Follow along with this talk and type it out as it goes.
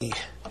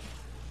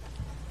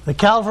The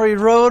Calvary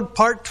Road,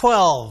 Part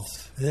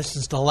 12. This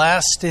is the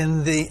last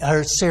in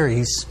our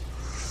series.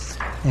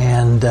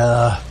 And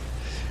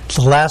it's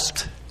the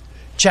last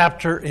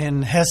chapter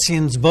in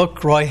Hession's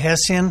book, Roy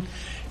Hession.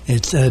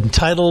 It's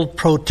entitled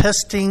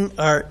Protesting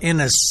Our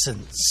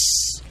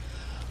Innocence.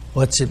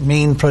 What's it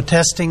mean,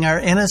 protesting our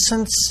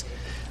innocence?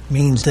 It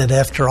means that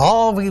after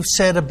all we've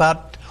said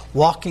about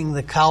walking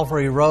the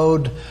Calvary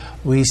Road,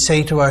 we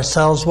say to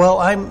ourselves, well,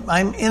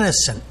 I'm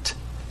innocent.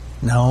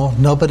 No,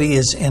 nobody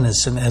is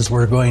innocent, as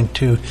we're going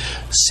to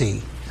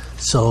see.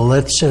 So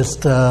let's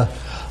just turn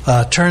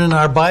in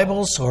our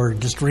Bibles, or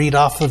just read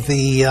off of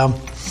the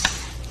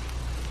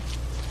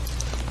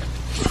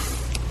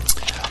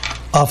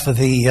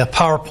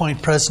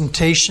PowerPoint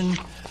presentation.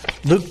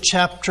 Luke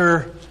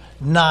chapter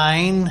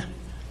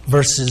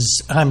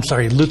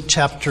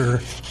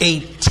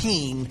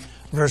 18,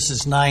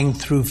 verses 9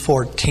 through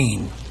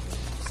 14.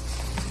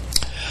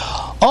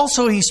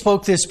 Also, he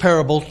spoke this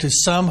parable to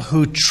some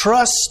who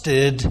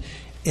trusted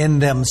in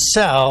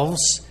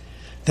themselves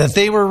that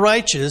they were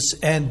righteous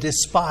and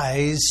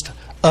despised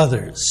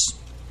others.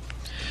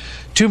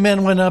 Two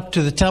men went up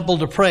to the temple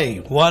to pray,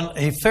 one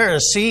a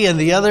Pharisee and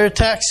the other a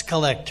tax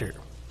collector.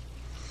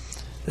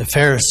 The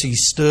Pharisee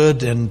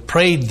stood and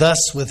prayed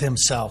thus with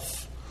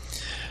himself.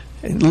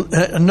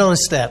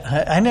 Notice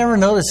that. I never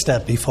noticed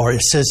that before.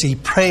 It says he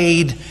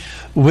prayed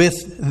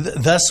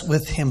thus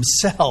with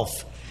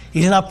himself.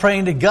 He's not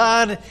praying to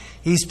God,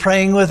 he's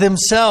praying with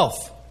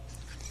himself.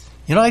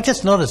 You know, I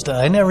just noticed that.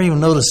 I never even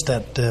noticed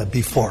that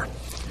before.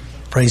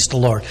 Praise the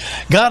Lord.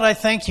 God, I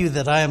thank you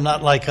that I am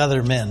not like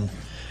other men,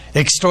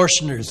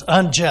 extortioners,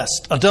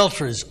 unjust,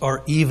 adulterers,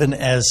 or even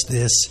as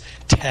this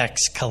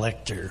tax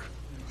collector.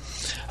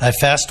 I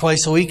fast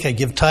twice a week. I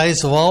give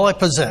tithes of all I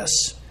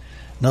possess.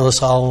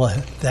 Notice all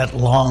that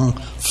long,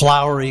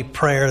 flowery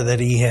prayer that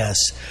he has.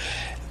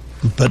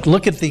 But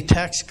look at the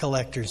tax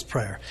collector's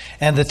prayer.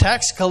 And the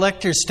tax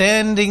collector,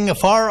 standing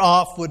afar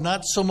off, would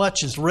not so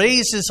much as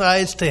raise his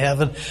eyes to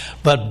heaven,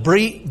 but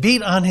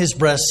beat on his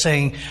breast,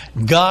 saying,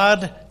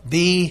 God,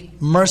 be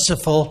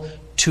merciful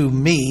to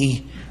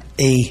me,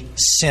 a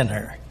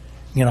sinner.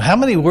 You know, how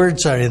many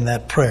words are in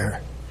that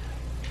prayer?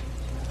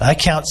 I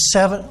count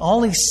seven.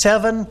 Only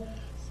seven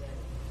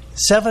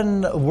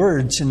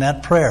words in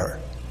that prayer.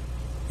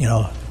 You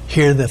know,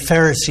 here the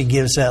Pharisee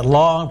gives that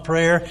long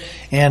prayer,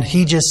 and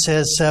he just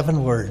says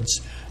 7 words.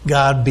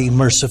 God, be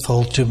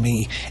merciful to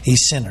me, a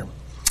sinner.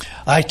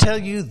 I tell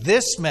you,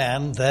 this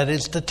man, that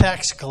is the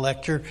tax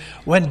collector,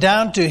 went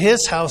down to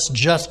his house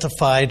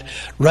justified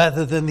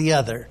rather than the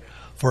other.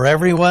 For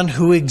everyone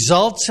who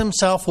exalts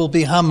himself will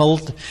be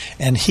humbled,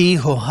 and he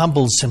who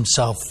humbles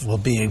himself will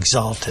be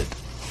exalted.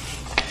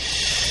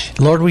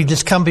 Lord, we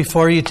just come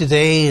before you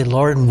today,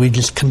 Lord, and we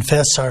just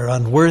confess our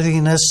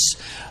unworthiness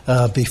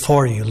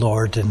before you,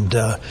 Lord. And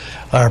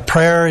our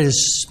prayer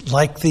is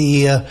like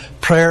the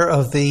prayer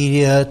of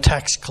the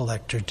tax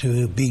collector,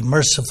 to be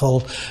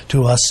merciful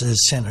to us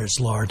as sinners,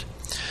 Lord.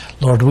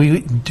 Lord, we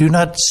do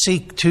not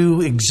seek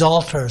to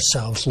exalt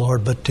ourselves,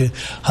 Lord, but to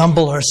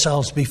humble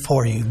ourselves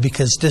before you,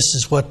 because this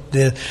is what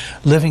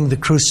living the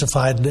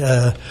crucified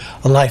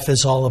life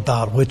is all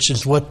about, which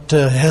is what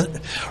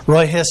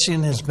Roy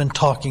Hession has been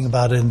talking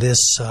about in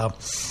this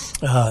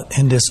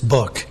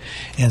book.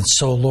 And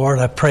so, Lord,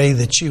 I pray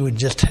that you would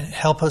just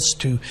help us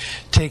to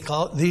take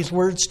all these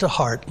words to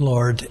heart,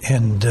 Lord,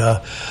 and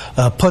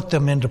put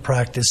them into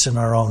practice in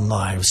our own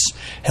lives.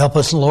 Help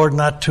us, Lord,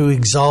 not to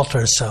exalt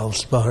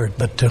ourselves, Lord,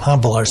 but to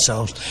humble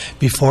ourselves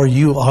before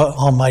you,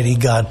 Almighty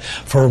God,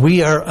 for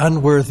we are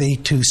unworthy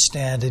to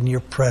stand in your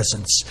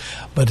presence.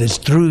 But it's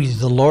through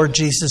the Lord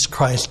Jesus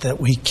Christ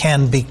that we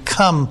can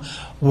become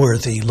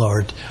worthy,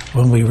 Lord,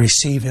 when we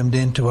receive him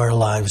into our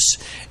lives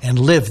and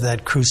live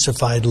that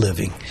crucified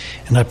living.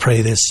 And I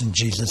pray this in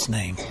Jesus'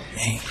 name.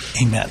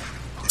 Amen.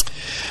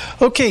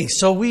 Okay,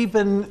 so we've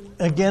been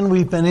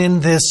in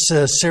this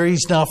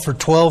series now for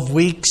 12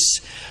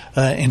 weeks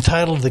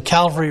entitled The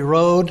Calvary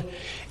Road.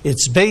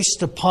 It's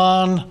based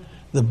upon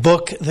the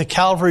book The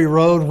Calvary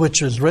Road,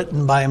 which was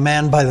written by a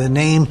man by the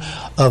name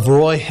of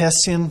Roy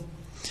Hession.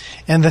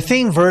 And the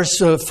theme verse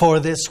for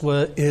this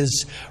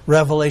is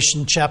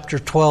Revelation chapter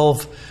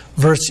 12,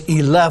 verse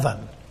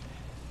 11.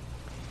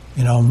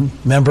 You know,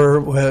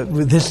 remember,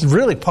 this is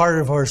really part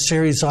of our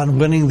series on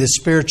winning the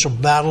spiritual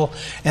battle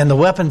and the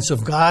weapons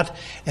of God.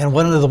 And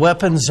one of the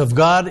weapons of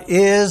God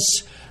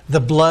is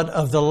the blood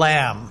of the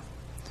Lamb.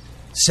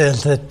 It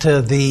says that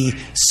the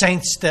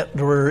saints that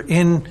were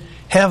in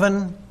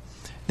heaven,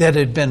 that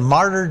had been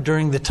martyred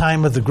during the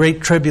time of the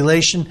Great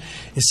Tribulation,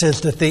 it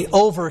says that they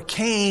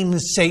overcame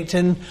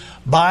Satan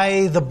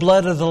by the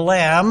blood of the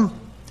Lamb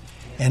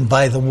and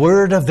by the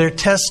word of their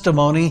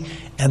testimony,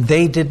 and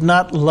they did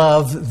not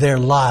love their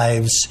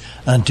lives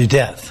unto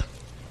death.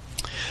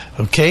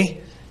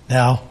 Okay,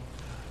 now,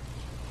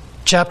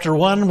 chapter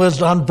 1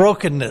 was on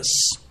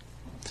brokenness.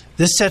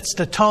 This sets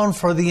the tone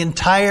for the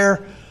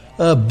entire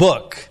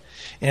book,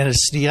 and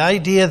it's the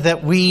idea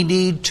that we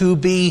need to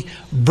be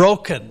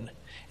broken.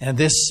 And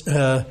this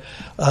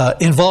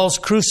involves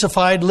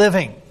crucified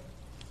living.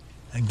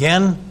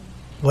 Again,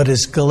 What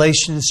does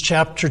Galatians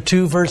chapter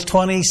 2 verse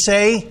 20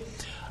 say?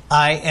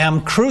 I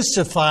am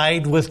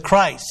crucified with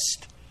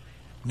Christ.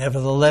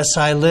 Nevertheless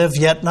I live,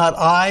 yet not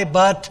I,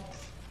 but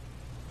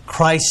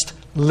Christ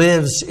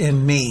lives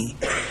in me.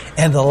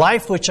 And the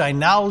life which I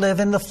now live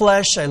in the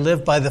flesh, I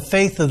live by the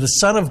faith of the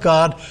Son of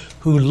God,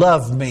 who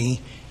loved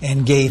me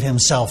and gave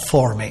himself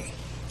for me.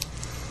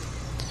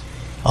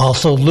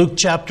 Also Luke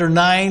chapter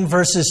 9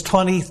 verse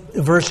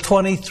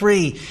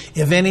 23.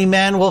 If any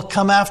man will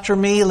come after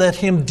me, let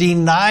him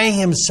deny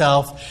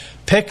himself,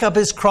 pick up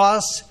his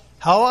cross.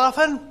 How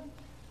often?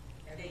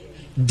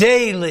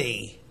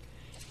 Daily.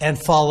 And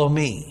follow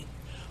me.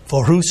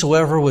 For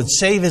whosoever would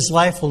save his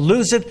life will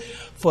lose it,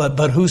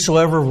 but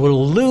whosoever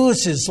will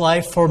lose his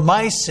life for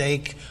my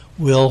sake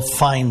will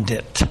find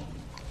it.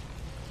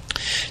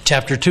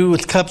 Chapter 2,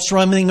 with cups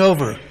running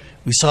over.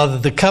 We saw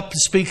that the cup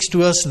speaks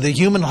to us of the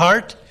human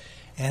heart,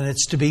 and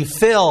it's to be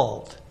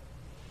filled.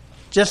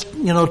 Just,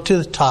 to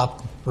the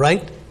top,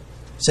 right?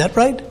 Is that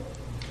right?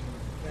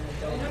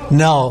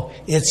 No,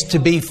 it's to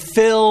be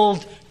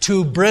filled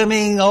to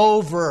brimming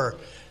over.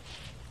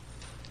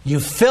 You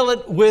fill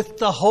it with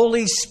the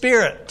Holy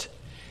Spirit.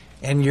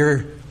 And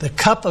the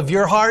cup of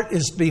your heart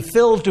is to be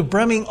filled to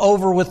brimming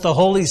over with the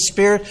Holy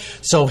Spirit,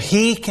 so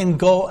He can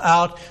go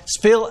out,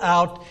 spill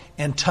out,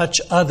 and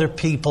touch other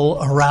people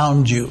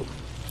around you.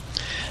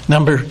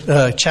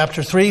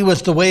 Chapter 3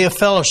 was the way of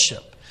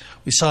fellowship.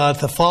 We saw at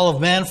the fall of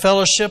man,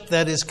 fellowship,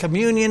 that is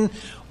communion,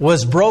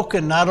 was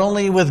broken not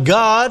only with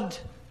God,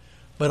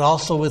 but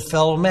also with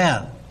fellow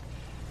man.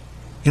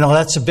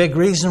 That's a big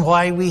reason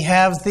why we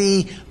have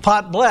the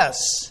pot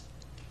bless.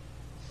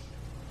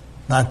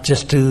 Not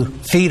just to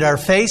feed our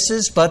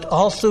faces, but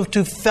also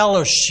to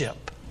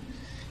fellowship,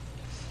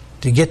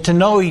 to get to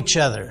know each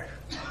other.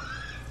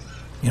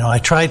 I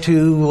try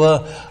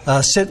to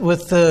sit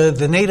with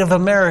the Native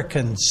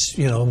Americans,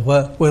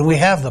 when we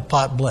have the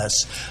pot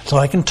bless, so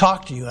I can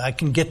talk to you. I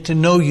can get to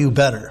know you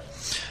better.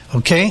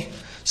 Okay?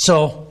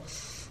 So,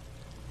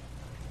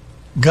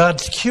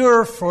 God's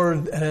cure for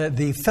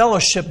the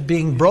fellowship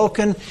being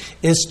broken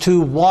is to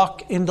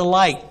walk in the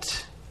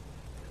light.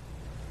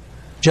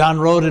 John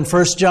wrote in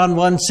 1 John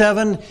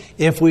 1:7,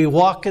 if we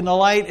walk in the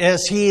light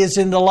as He is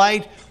in the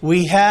light,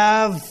 we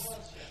have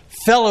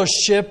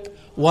fellowship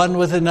one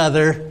with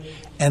another,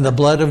 and the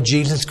blood of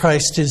Jesus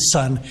Christ, His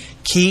Son,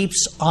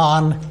 keeps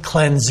on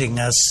cleansing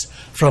us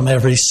from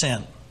every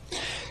sin.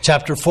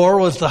 Chapter 4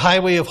 was the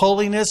highway of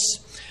holiness.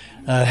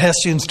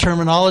 Hessian's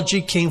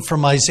terminology came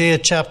from Isaiah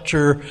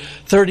chapter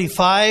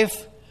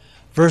 35,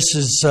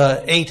 verses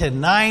 8 and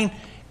 9.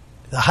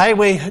 The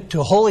highway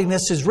to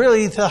holiness is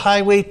really the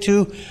highway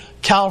to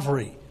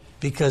Calvary,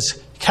 because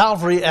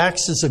Calvary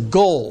acts as a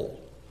goal.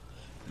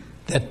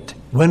 That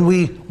when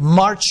we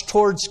march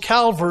towards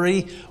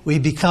Calvary, we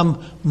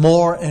become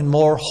more and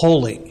more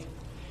holy.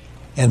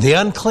 And the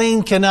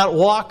unclean cannot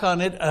walk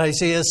on it.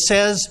 Isaiah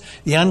says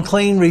the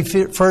unclean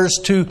refers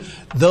to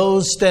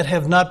those that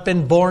have not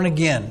been born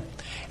again.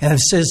 And it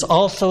says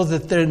also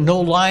that there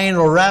no lion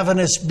or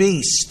ravenous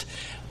beast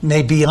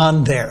may be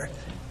on there.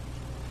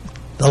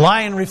 The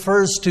lion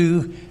refers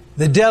to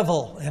the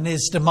devil and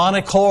his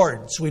demonic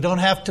hordes. We don't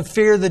have to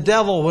fear the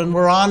devil when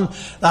we're on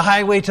the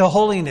highway to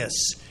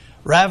holiness.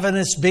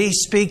 Ravenous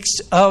beast speaks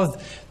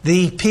of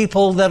the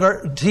people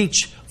that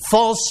teach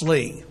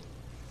falsely.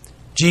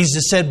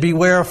 Jesus said,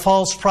 beware of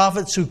false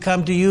prophets who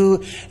come to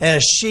you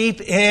as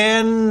sheep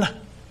in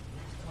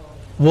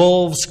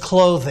wolves'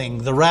 clothing,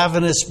 the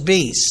ravenous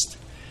beast.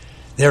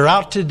 They're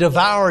out to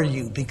devour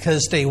you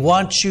because they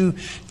want you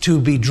to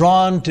be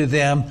drawn to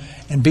them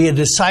and be a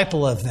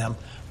disciple of them.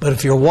 But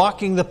if you're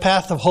walking the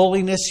path of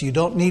holiness, you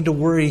don't need to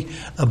worry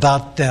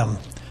about them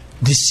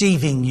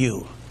deceiving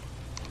you.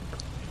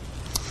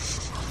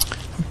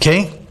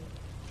 Okay?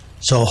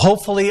 So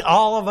hopefully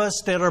all of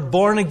us that are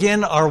born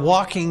again are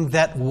walking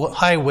that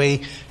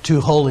highway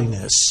to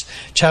holiness.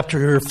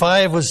 Chapter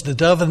 5 was the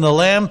dove and the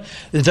lamb.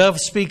 The dove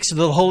speaks of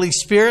the Holy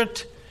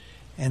Spirit,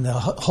 and the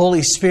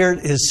Holy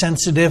Spirit is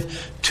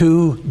sensitive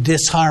to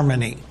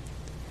disharmony.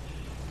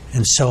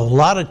 And so a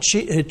lot of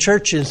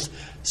churches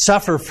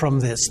suffer from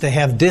this. They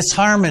have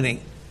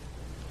disharmony.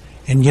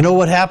 And you know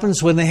what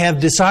happens when they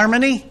have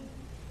disharmony?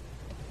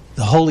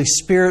 The Holy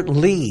Spirit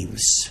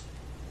leaves.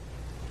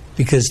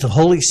 Because the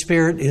Holy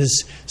Spirit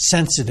is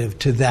sensitive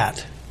to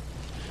that.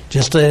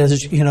 Just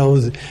as,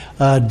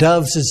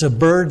 doves as a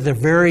bird, they're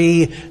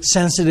very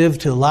sensitive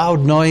to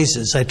loud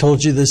noises. I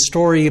told you the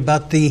story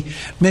about the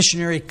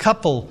missionary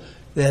couple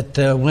that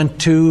went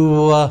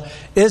to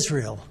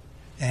Israel.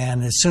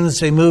 And as soon as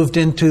they moved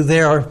into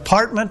their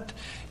apartment,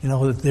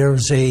 there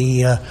was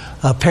a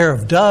pair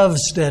of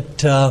doves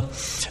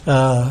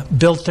that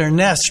built their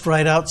nest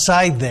right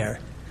outside there.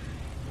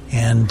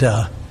 And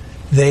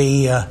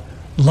they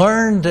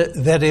learned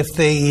that if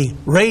they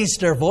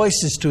raised their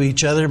voices to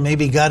each other,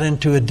 maybe got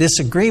into a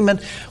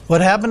disagreement,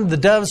 what happened? The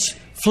doves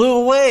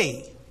flew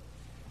away.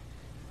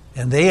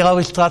 And they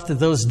always thought that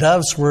those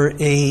doves were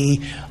a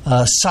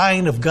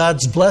sign of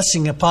God's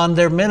blessing upon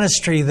their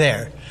ministry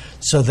there.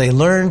 So they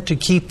learned to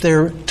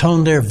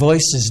tone their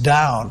voices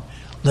down.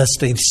 lest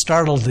they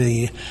startle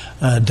the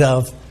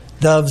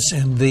doves,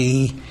 and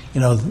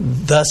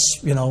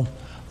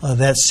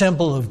that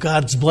symbol of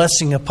God's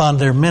blessing upon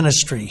their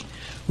ministry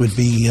would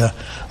be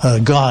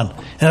gone.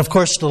 And of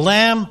course, the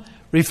Lamb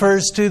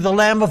refers to the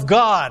Lamb of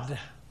God.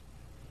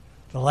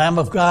 The Lamb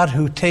of God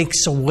who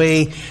takes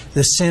away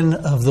the sin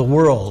of the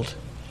world.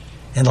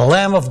 And the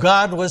Lamb of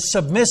God was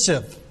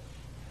submissive.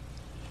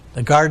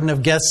 The Garden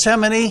of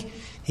Gethsemane,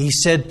 he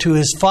said to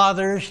his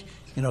Father,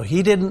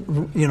 he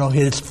didn't,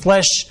 his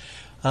flesh,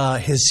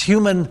 his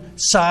human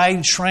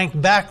side shrank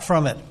back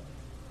from it.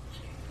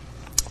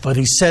 But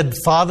he said,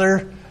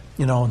 Father,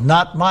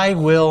 not my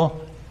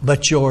will,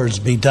 but yours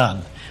be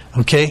done.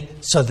 Okay,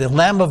 so the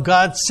Lamb of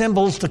God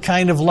symbols the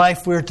kind of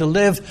life we're to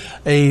live,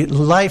 a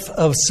life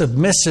of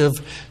submissive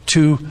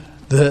to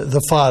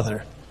the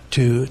Father,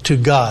 to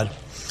God.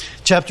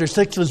 Chapter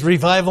 6 was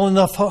revival in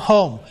the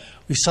home.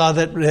 We saw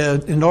that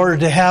in order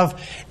to have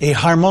a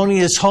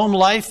harmonious home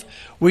life,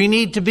 we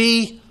need to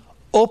be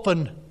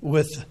open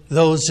with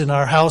those in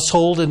our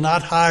household and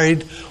not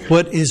hide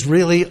what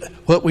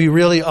we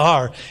really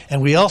are.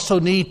 And we also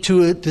need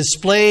to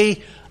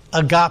display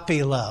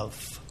agape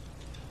love.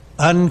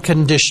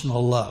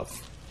 Unconditional love.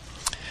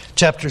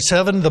 Chapter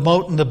 7, the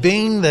mote and the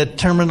beam. That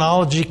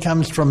terminology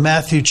comes from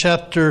Matthew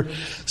chapter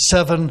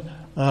 7,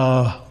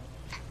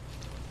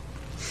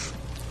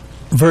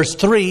 verse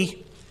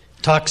 3.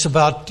 Talks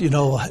about,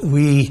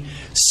 we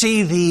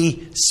see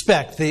the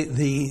speck,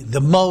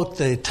 the mote,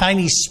 the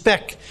tiny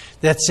speck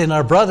that's in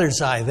our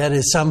brother's eye. That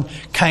is some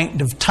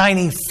kind of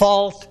tiny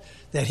fault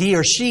that he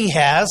or she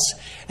has,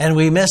 and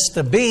we miss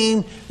the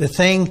beam, the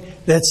thing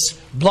that's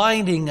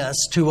blinding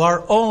us to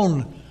our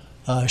own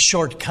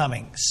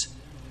shortcomings.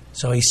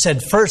 So he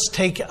said, first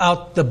take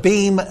out the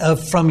beam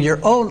from your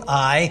own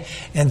eye,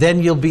 and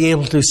then you'll be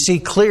able to see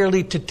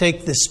clearly to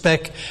take the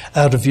speck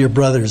out of your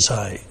brother's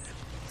eye.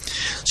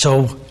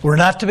 So we're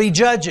not to be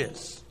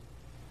judges.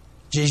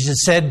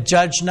 Jesus said,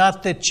 judge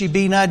not that ye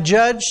be not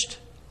judged.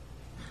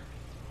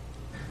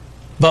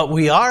 But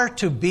we are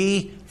to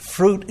be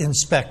fruit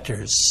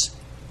inspectors.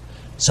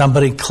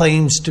 Somebody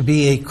claims to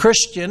be a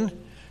Christian.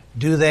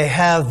 Do they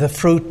have the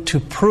fruit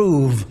to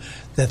prove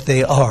that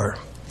they are?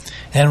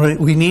 And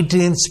we need to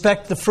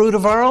inspect the fruit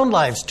of our own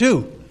lives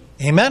too.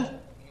 Amen?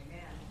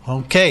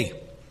 Okay.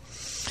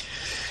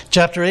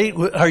 Chapter 8,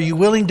 are you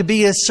willing to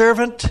be a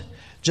servant?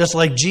 Just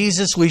like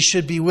Jesus, we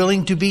should be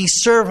willing to be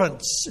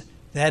servants.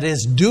 That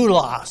is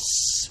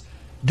doulos.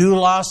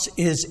 Doulos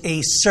is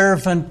a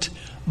servant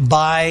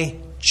by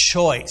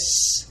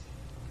choice.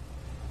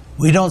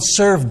 We don't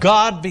serve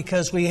God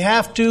because we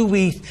have to.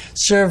 We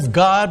serve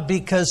God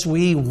because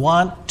we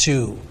want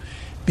to,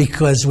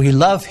 because we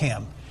love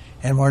Him.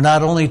 And we're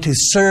not only to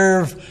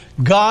serve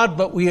God,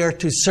 but we are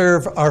to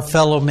serve our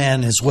fellow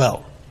man as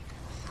well.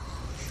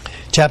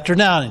 Chapter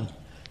 9,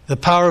 the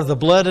power of the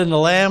blood and the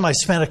Lamb. I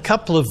spent a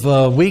couple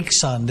of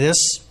weeks on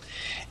this,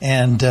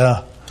 and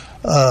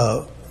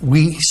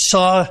we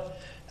saw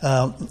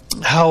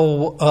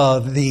how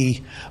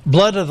the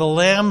blood of the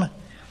Lamb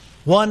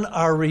won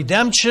our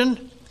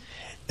redemption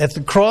at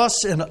the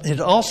cross, and it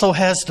also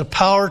has the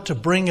power to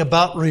bring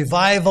about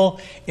revival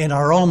in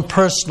our own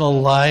personal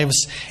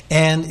lives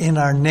and in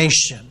our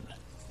nation.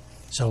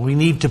 So we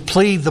need to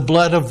plead the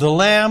blood of the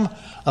Lamb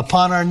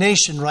upon our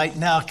nation right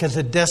now because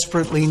it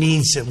desperately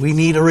needs it. We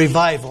need a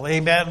revival.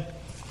 Amen?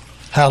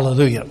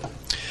 Hallelujah.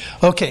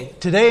 Okay,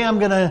 today I'm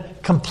going to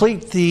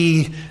complete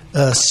the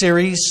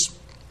series.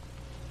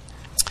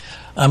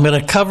 I'm going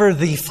to cover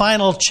the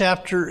final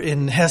chapter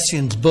in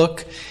Hession's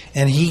book,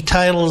 and he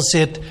titles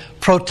it,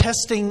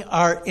 Protesting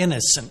Our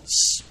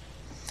Innocence.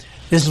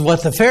 This is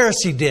what the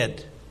Pharisee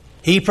did.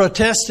 He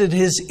protested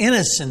his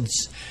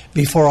innocence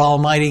before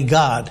Almighty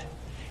God.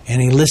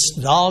 And he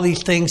listed all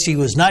these things he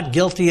was not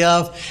guilty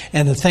of,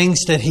 and the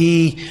things that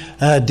he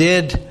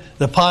did,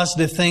 the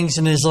positive things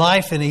in his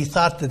life, and he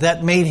thought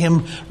that made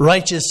him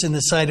righteous in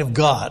the sight of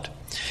God.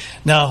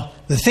 Now,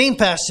 the theme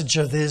passage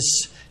of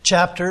this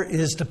chapter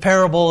is the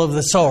parable of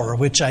the sower,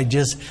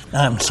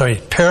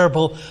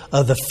 parable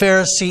of the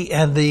Pharisee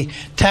and the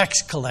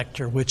tax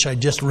collector, which I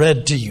just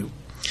read to you.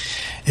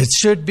 It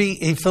should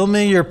be a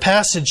familiar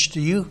passage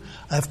to you.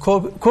 I've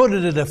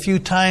quoted it a few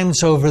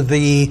times over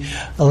the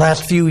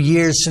last few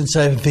years since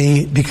I've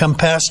become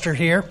pastor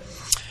here.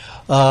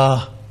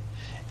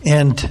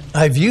 And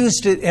I've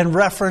used it in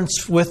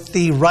reference with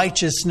the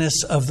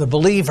righteousness of the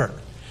believer.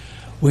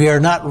 We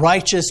are not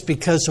righteous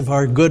because of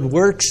our good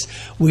works.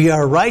 We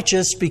are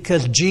righteous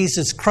because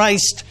Jesus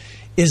Christ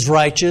is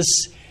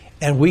righteous,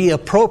 and we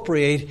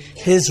appropriate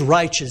His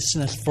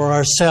righteousness for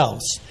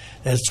ourselves.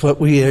 That's what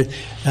we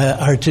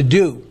are to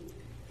do.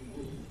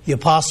 The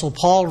Apostle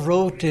Paul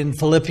wrote in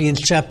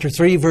Philippians chapter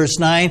 3, verse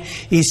 9,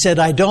 he said,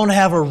 I don't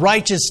have a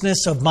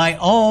righteousness of my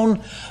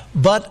own,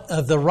 but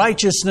of the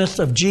righteousness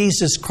of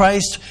Jesus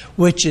Christ,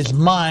 which is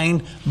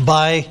mine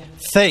by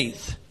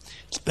faith.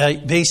 It's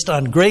based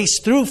on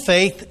grace through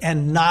faith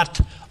and not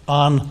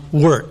on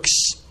works.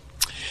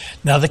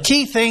 Now, the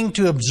key thing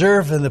to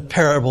observe in the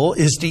parable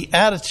is the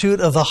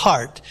attitude of the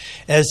heart,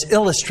 as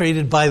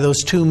illustrated by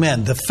those two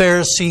men, the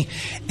Pharisee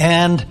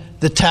and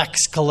the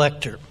tax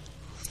collector.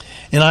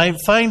 And I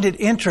find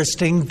it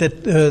interesting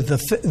that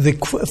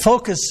the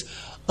focus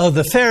of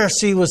the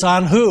Pharisee was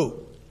on who?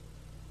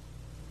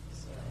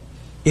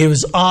 It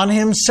was on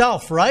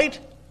himself, right?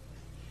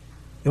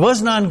 It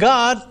wasn't on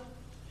God.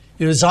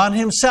 It was on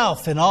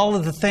himself and all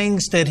of the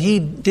things that he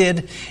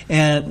did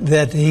and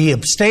that he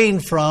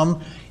abstained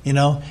from,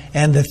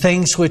 and the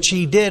things which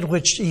he did,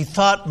 which he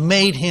thought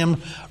made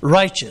him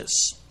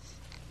righteous.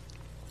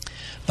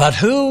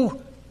 But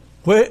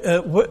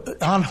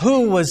on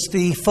who was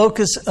the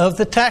focus of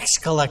the tax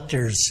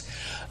collector?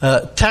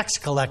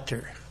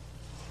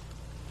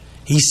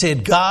 He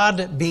said,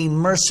 God, be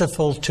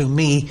merciful to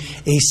me,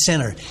 a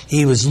sinner.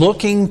 He was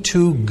looking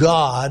to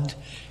God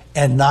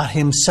and not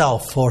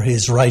himself for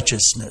his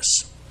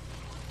righteousness.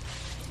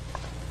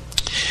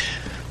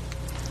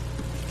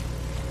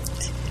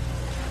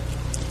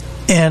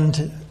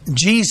 And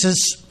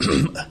Jesus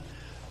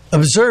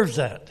observed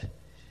that.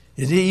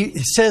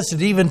 It says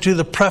it even to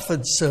the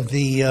preface of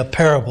the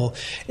parable.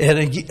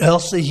 And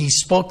also he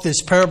spoke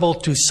this parable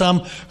to some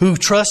who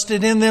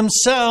trusted in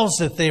themselves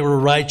that they were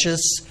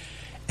righteous,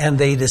 and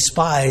they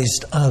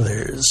despised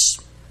others.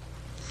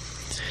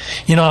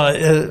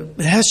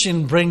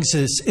 Hessian brings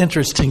this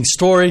interesting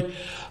story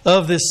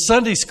of this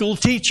Sunday school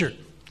teacher.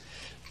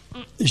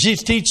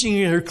 She's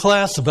teaching her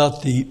class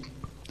about the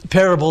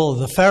parable of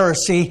the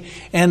Pharisee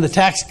and the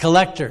tax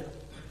collector.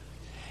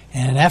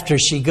 And after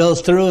she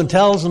goes through and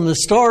tells them the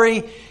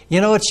story,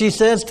 you know what she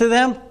says to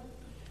them?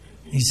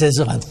 He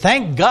says,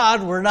 thank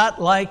God we're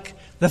not like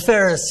the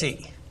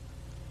Pharisee.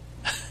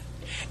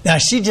 Now,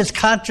 she just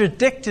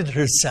contradicted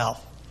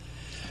herself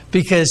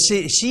because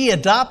she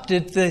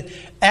adopted the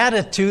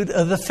attitude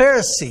of the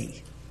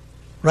Pharisee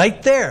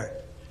right there.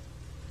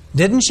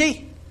 Didn't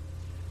she?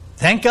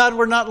 Thank God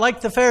we're not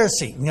like the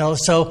Pharisee.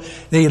 So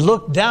they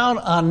look down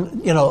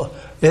on,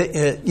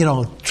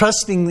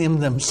 trusting in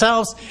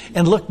themselves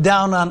and look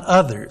down on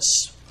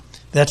others.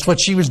 That's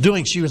what she was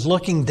doing. She was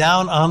looking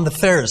down on the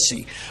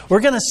Pharisee.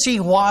 We're going to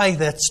see why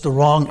that's the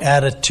wrong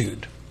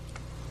attitude.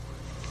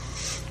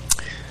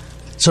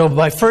 So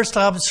my first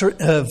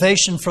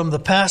observation from the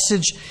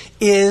passage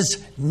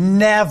is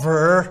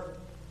never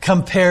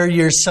compare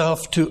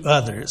yourself to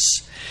others,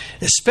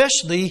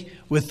 especially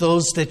with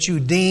those that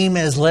you deem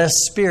as less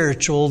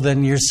spiritual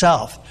than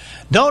yourself.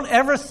 Don't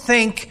ever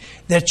think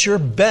that you're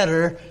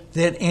better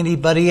than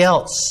anybody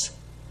else,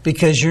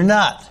 because you're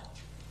not.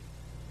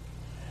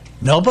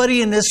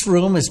 Nobody in this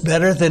room is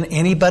better than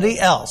anybody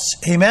else.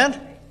 Amen?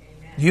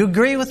 Do you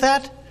agree with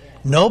that?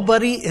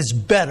 Nobody is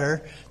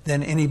better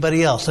than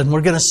anybody else. And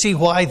we're going to see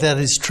why that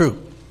is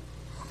true.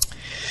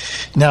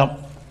 Now,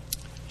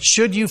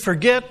 should you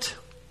forget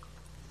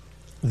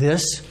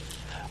this,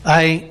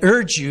 I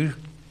urge you,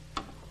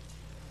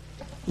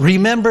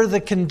 remember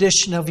the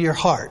condition of your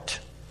heart.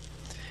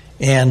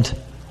 And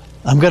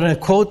I'm going to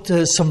quote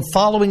some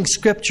following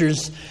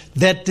scriptures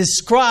that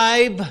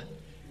describe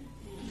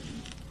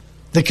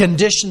the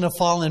condition of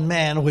fallen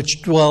man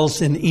which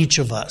dwells in each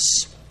of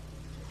us.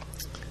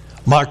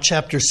 Mark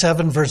chapter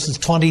 7, verses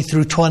 20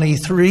 through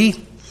 23.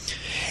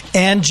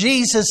 And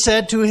Jesus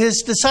said to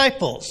his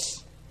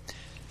disciples,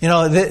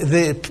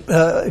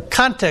 the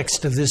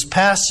context of this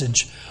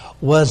passage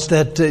was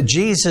that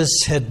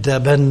Jesus had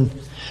been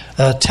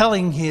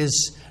telling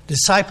his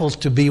disciples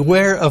to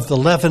beware of the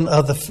leaven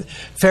of the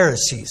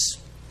Pharisees.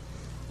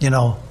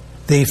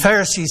 The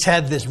Pharisees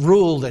had this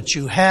rule that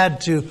you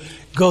had to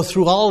go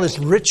through all this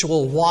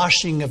ritual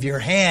washing of your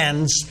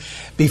hands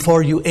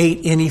before you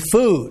ate any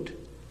food.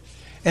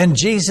 And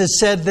Jesus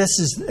said this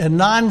is a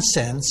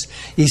nonsense.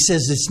 He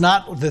says it's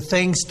not the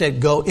things that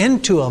go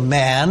into a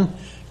man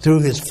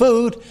through his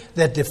food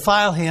that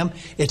defile him.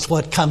 It's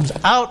what comes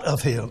out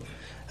of him.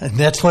 And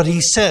that's what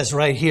he says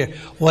right here.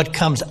 What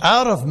comes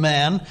out of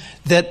man,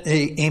 that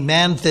a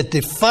man that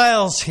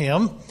defiles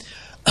him,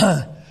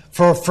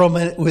 for from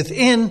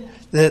within,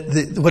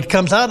 what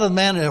comes out of the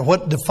man and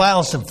what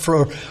defiles him.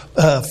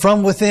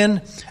 From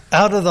within,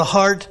 out of the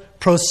heart,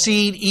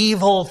 proceed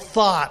evil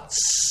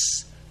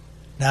thoughts.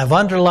 Now, I've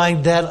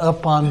underlined that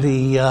up on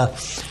the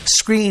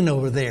screen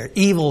over there.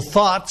 Evil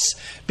thoughts,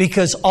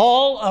 because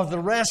all of the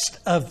rest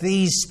of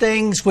these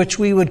things which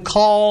we would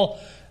call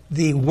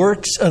the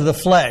works of the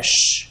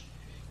flesh.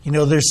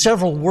 There's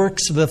several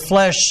works of the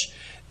flesh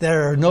that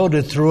are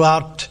noted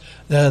throughout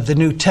the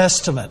New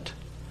Testament.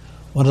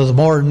 One of the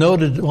more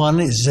noted one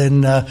is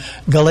in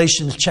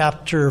Galatians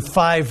chapter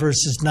 5,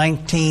 verses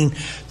 19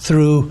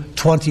 through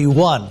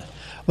 21.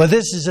 But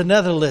this is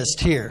another list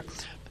here.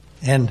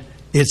 And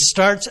it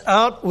starts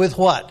out with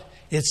what?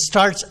 It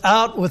starts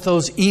out with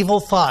those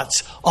evil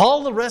thoughts.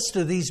 All the rest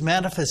of these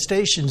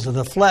manifestations of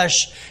the flesh,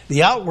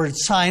 the outward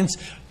signs,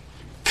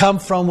 come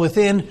from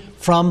within,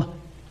 from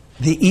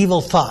the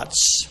evil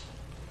thoughts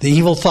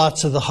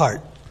of the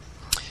heart.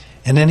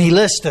 And then he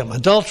lists them: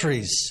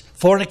 adulteries,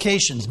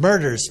 fornications,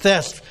 murders,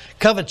 theft,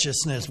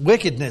 covetousness,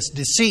 wickedness,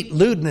 deceit,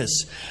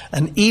 lewdness,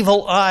 an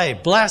evil eye,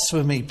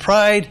 blasphemy,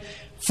 pride,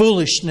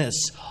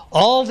 foolishness.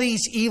 All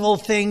these evil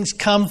things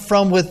come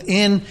from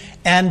within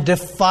and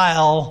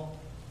defile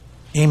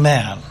a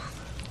man.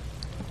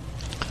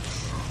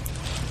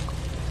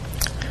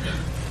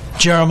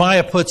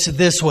 Jeremiah puts it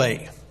this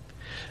way: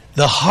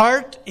 the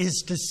heart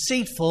is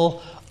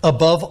deceitful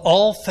above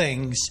all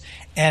things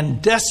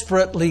and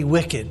desperately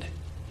wicked.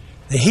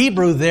 The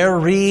Hebrew there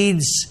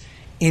reads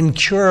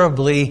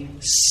incurably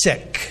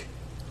sick.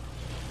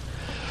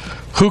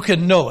 Who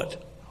can know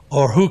it,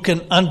 or who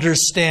can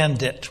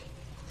understand it?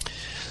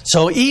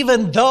 So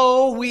even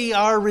though we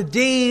are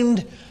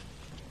redeemed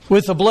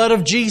with the blood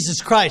of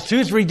Jesus Christ,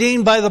 who's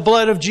redeemed by the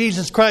blood of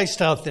Jesus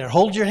Christ out there?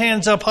 Hold your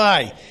hands up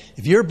high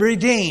if you're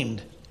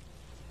redeemed.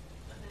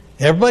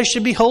 Everybody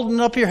should be holding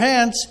up your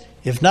hands.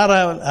 If not,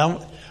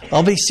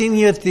 I'll be seeing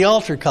you at the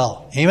altar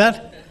call. Amen?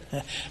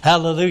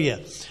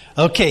 Hallelujah.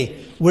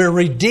 Okay, we're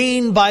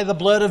redeemed by the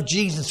blood of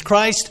Jesus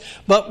Christ,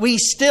 but we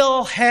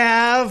still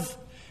have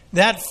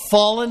that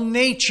fallen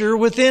nature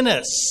within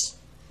us.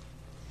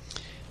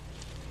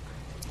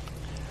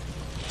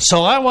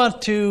 So I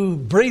want to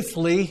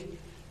briefly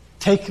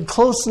take a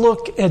close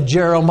look at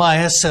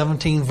Jeremiah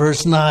 17,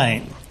 verse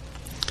 9.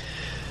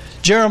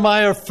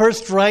 Jeremiah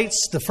first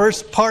writes, the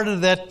first part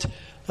of that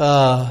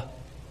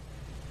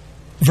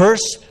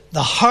verse,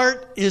 the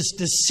heart is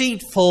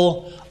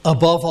deceitful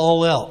above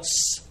all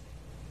else.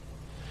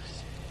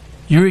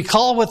 You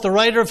recall what the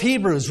writer of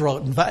Hebrews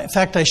wrote. In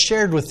fact, I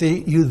shared with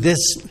you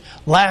this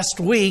last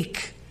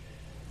week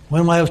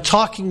when I was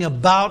talking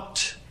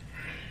about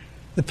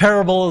the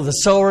parable of the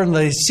sower and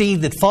the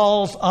seed that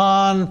falls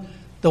on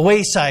the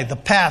wayside, the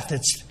path.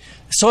 The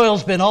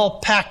soil's been all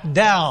packed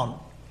down.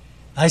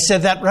 I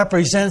said that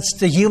represents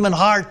the human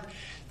heart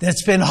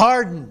that's been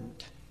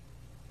hardened.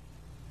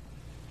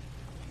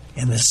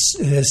 And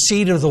the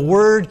seed of the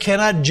word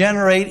cannot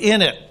generate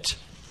in it.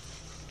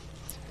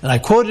 And I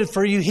quoted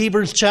for you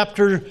Hebrews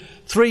chapter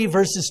 3,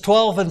 verses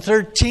 12 and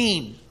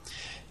 13.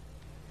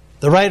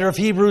 The writer of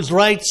Hebrews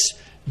writes,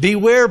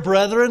 "Beware,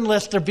 brethren,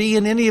 lest there be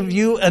in any of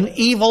you an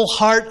evil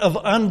heart of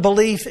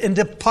unbelief in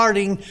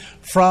departing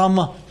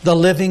from the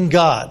living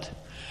God.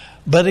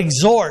 But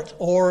exhort,"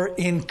 or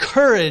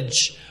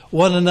encourage,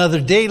 "one another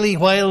daily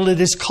while it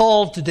is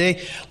called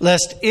today,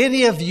 lest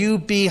any of you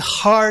be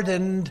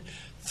hardened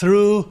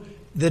through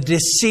the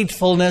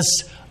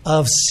deceitfulness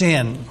of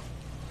sin."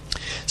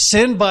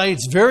 Sin by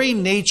its very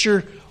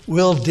nature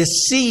will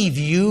deceive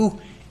you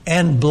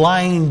and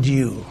blind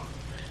you.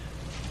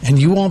 And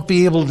you won't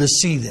be able to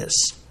see this.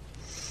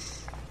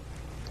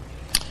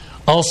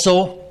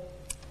 Also,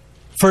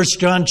 1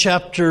 John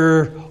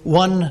chapter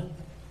 1,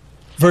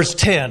 verse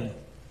 10.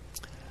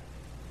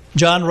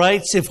 John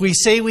writes, "If we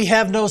say we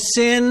have no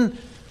sin,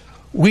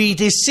 we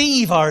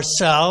deceive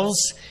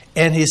ourselves,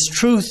 and his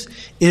truth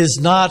is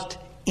not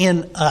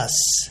in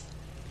us."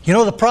 You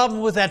know the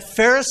problem with that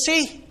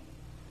Pharisee?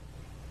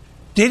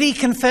 Did he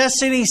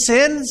confess any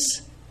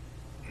sins?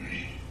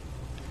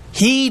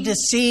 He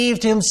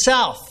deceived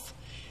himself.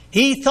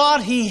 He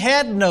thought he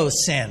had no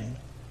sin.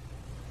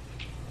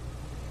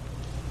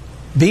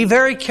 Be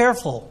very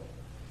careful,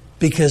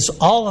 because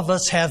all of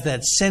us have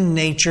that sin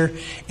nature,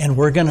 and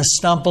we're going to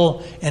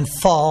stumble and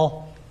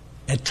fall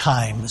at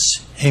times.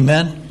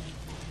 Amen?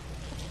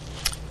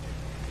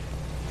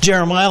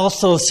 Jeremiah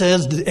also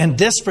says, and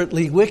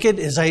desperately wicked,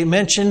 as I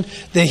mentioned,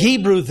 the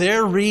Hebrew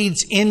there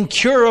reads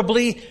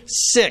incurably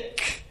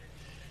sick.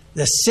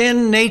 The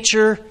sin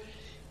nature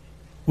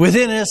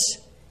within us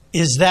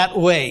is that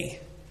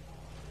way.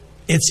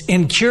 It's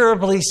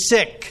incurably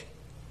sick.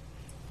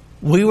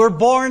 We were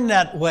born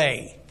that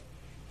way.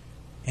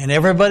 And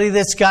everybody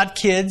that's got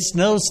kids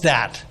knows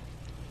that.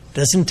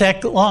 Doesn't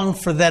take long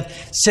for that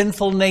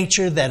sinful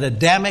nature, that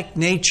Adamic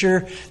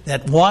nature,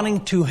 that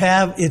wanting to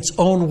have its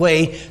own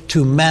way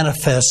to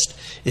manifest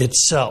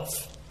itself.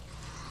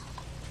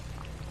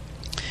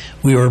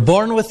 We were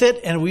born with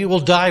it and we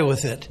will die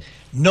with it.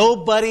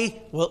 Nobody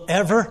will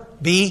ever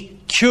be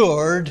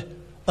cured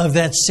of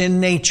that sin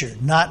nature,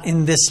 not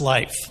in this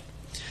life.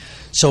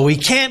 So we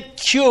can't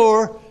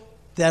cure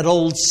that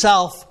old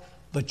self,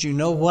 but you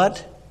know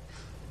what?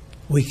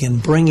 We can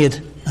bring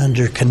it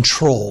under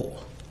control.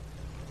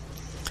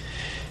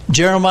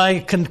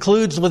 Jeremiah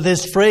concludes with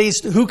this phrase,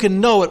 "Who can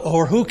know it,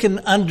 or who can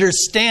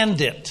understand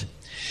it?"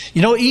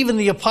 You know, even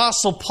the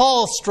Apostle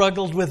Paul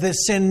struggled with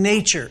his sin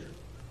nature.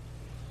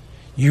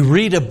 You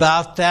read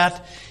about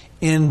that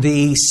in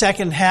the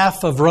second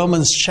half of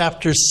Romans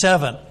chapter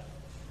 7.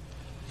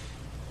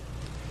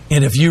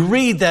 And if you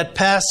read that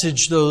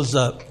passage, those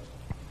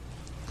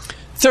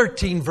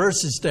 13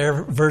 verses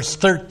there, verse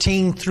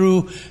 13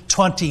 through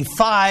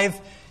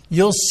 25,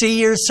 you'll see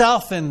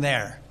yourself in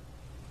there.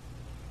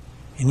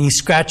 And you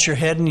scratch your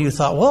head and you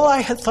thought, well,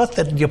 I had thought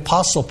that the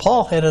Apostle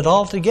Paul had it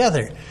all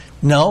together.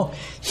 No,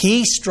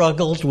 he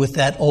struggled with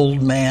that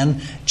old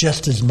man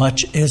just as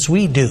much as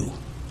we do.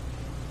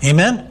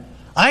 Amen?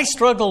 I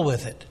struggle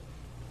with it.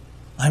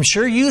 I'm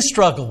sure you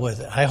struggle with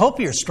it. I hope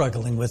you're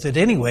struggling with it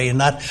anyway and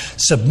not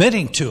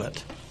submitting to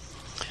it.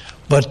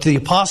 But the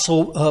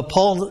Apostle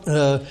Paul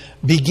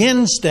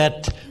begins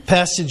that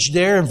passage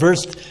there in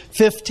verse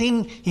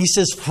 15. He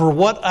says, for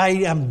what I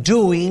am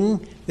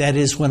doing, that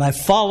is when I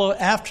follow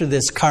after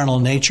this carnal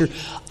nature,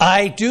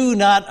 I do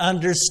not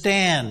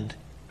understand.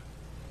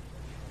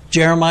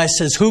 Jeremiah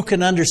says, who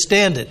can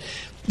understand it?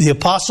 The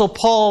Apostle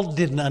Paul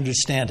didn't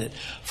understand it.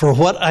 For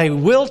what I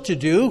will to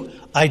do,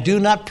 I do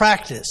not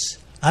practice.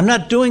 I'm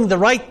not doing the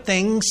right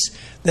things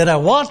that I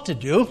want to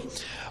do,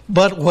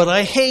 but what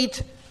I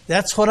hate,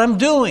 that's what I'm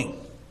doing.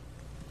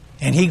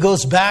 And he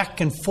goes back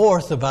and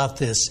forth about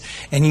this.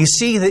 And you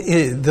see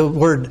the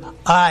word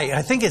I.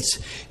 I think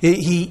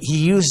he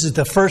uses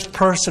the first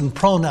person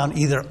pronoun,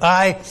 either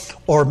I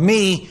or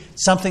me,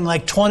 something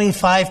like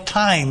 25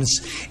 times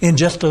in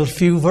just a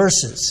few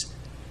verses.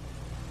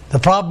 The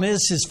problem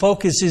is his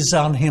focus is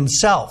on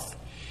himself.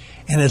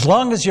 And as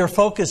long as your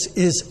focus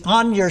is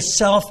on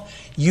yourself,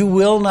 you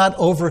will not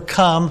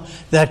overcome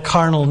that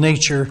carnal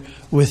nature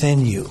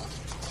within you.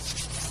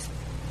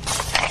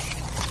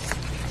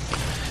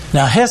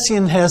 Now,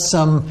 Hessian has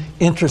some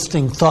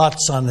interesting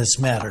thoughts on this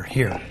matter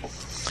here.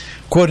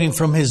 Quoting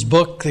from his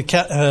book,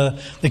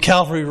 The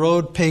Calvary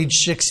Road, page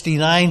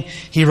 69,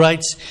 he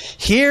writes,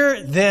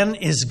 here then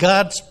is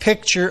God's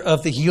picture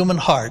of the human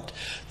heart,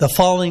 the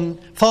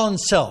fallen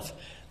self,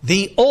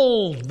 the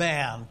old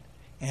man.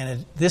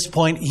 And at this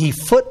point, he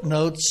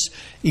footnotes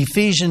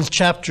Ephesians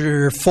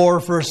chapter 4,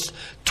 verse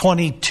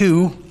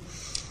 22.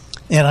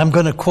 And I'm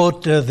going to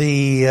quote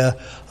the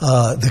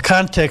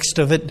context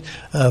of it,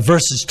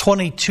 verses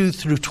 22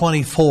 through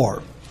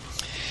 24.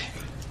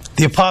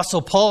 The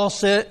Apostle Paul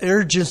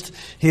urges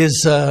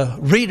his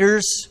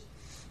readers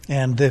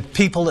and the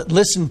people that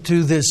listen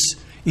to this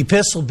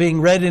epistle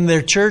being read in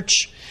their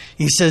church,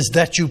 he says,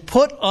 that you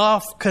put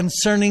off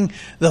concerning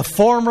the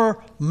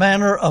former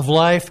manner of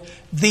life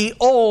the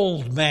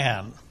old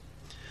man,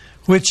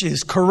 which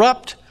is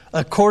corrupt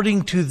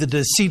according to the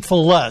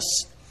deceitful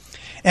lusts,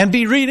 and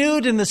be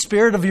renewed in the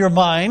spirit of your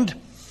mind,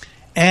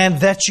 and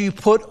that you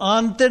put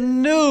on the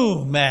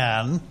new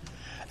man,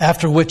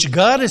 after which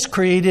God is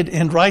created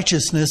in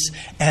righteousness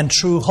and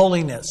true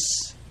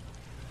holiness.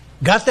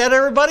 Got that,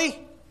 everybody?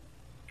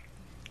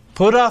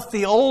 Put off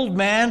the old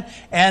man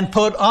and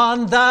put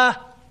on the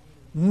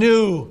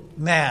new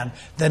man.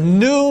 The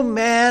new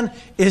man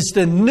is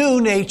the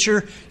new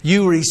nature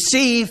you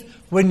receive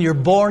when you're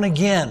born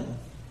again.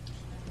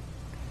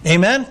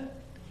 Amen?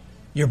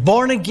 You're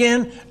born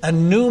again. A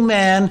new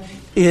man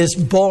is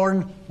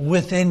born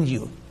within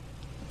you.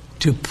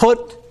 To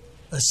put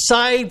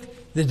aside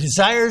the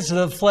desires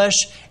of the flesh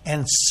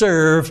and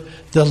serve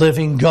the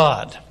living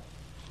God.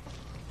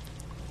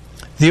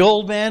 The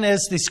old man,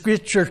 as the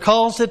Scripture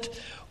calls it,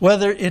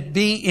 whether it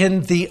be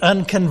in the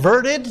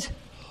unconverted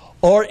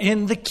or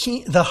in the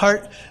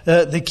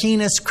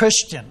keenest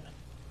Christian.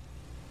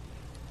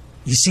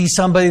 You see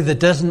somebody that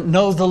doesn't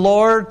know the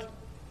Lord,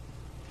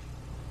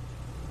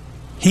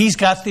 he's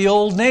got the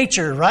old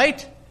nature,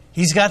 right?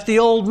 He's got the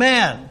old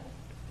man.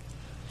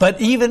 But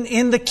even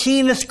in the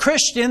keenest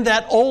Christian,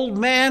 that old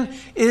man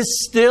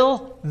is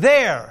still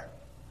there.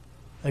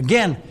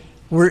 Again,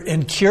 we're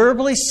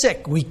incurably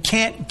sick. We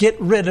can't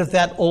get rid of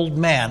that old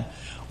man.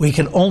 We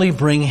can only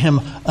bring him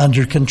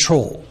under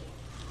control.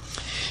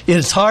 It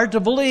is hard to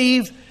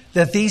believe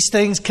that these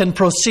things can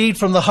proceed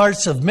from the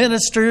hearts of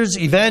ministers,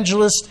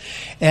 evangelists,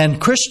 and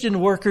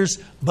Christian workers,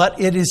 but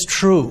it is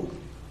true.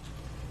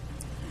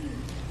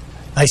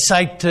 I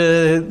cite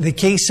the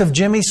case of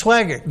Jimmy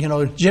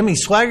Swaggart. Jimmy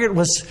Swaggart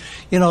was,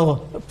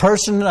 a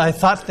person I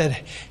thought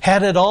that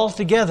had it all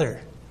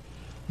together.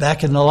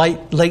 Back in the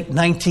late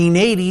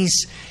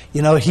 1980s,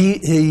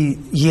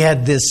 he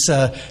had this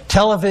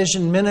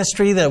television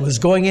ministry that was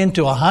going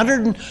into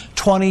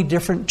 120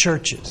 different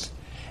churches.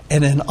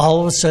 And then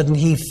all of a sudden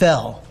he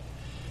fell.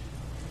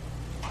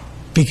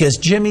 Because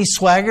Jimmy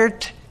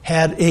Swaggart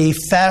had a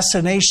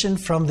fascination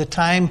from the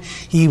time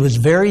he was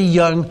very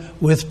young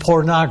with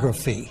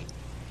pornography.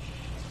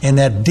 And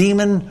that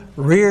demon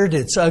reared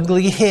its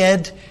ugly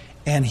head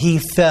and he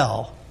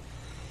fell.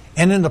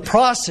 And in the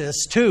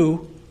process,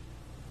 too,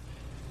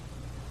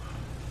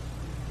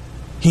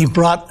 he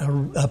brought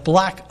a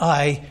black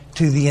eye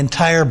to the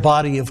entire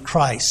body of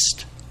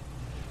Christ.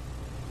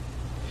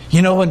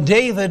 When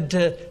David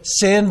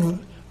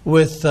sinned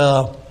with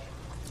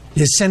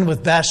his sin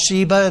with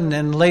Bathsheba, and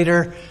then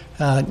later,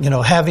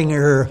 having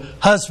her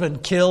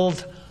husband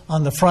killed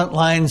on the front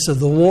lines of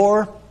the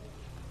war,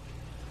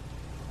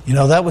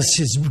 that was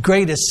his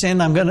greatest sin.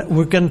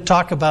 We're going to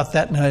talk about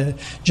that in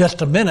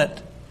just a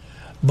minute.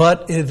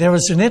 But there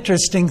was an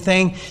interesting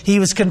thing. He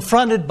was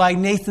confronted by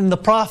Nathan the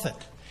prophet.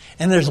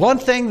 And there's one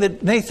thing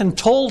that Nathan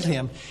told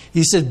him.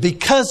 He said,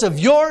 because of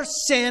your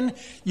sin,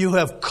 you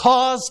have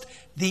caused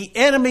the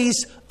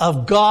enemies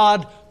of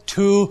God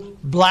to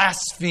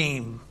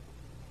blaspheme.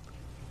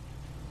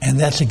 And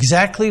that's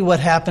exactly what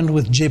happened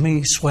with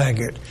Jimmy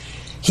Swaggart.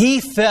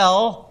 He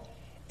fell,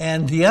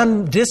 and the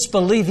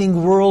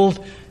undisbelieving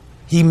world,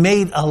 he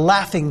made a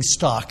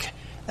laughingstock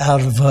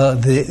out of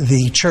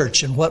the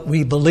church and what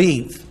we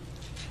believe.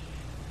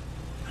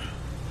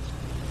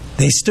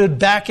 They stood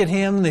back at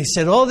him. They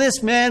said, oh,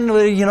 this man,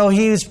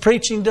 he was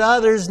preaching to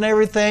others and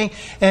everything,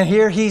 and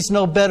here he's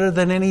no better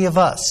than any of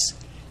us.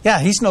 Yeah,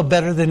 he's no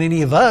better than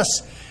any of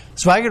us.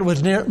 Swaggart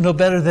was no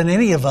better than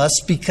any of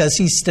us because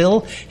he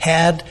still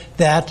had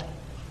that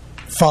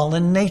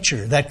fallen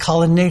nature, that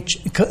carnal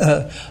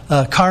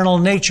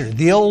nature,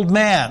 the old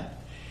man.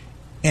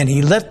 And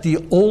he let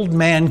the old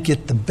man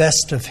get the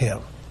best of him.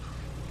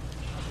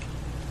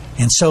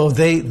 And so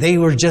they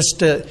were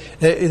just,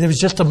 it was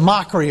just a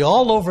mockery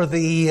all over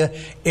the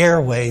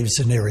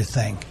airwaves and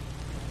everything.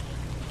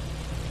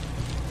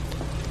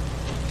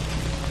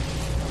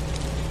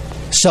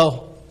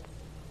 So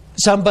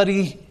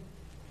somebody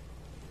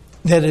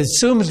that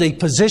assumes a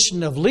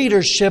position of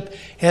leadership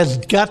has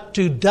got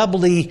to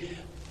doubly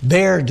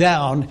bear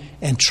down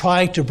and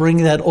try to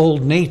bring that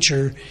old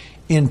nature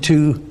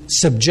into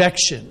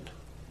subjection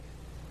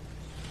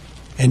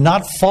and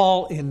not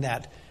fall in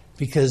that.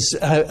 Because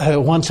I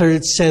once heard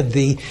it said,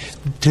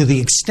 to the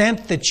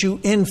extent that you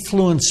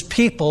influence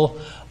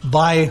people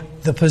by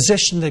the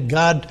position that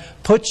God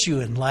puts you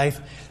in life,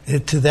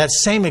 to that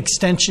same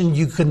extension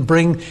you can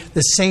bring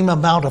the same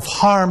amount of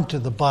harm to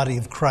the body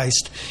of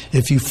Christ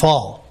if you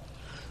fall.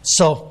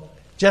 So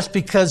just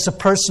because a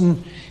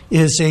person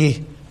is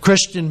a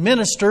Christian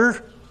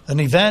minister,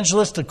 an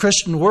evangelist, a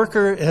Christian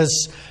worker,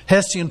 as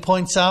Hessian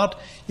points out,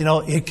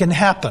 it can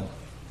happen.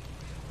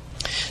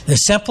 The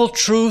simple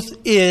truth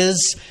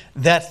is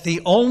that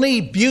the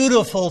only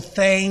beautiful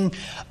thing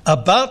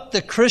about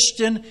the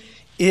Christian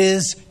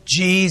is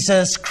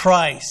Jesus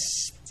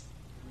Christ.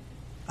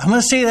 I'm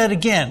going to say that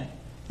again.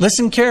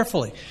 Listen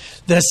carefully.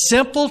 The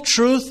simple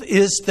truth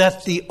is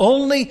that the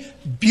only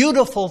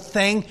beautiful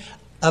thing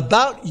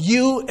about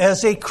you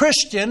as a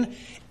Christian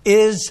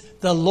is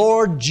the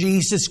Lord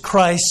Jesus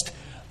Christ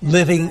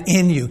living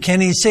in you. Can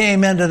you say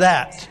amen to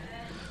that?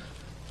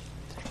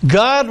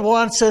 God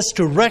wants us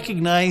to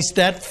recognize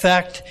that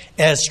fact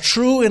as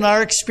true in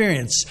our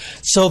experience,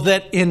 so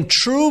that in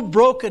true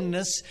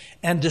brokenness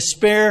and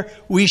despair,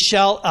 we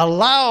shall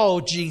allow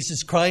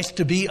Jesus Christ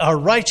to be our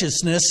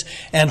righteousness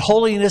and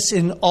holiness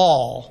in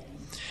all,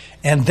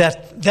 and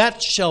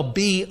that shall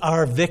be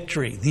our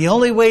victory. The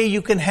only way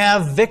you can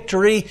have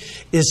victory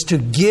is to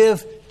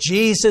give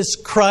Jesus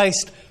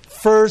Christ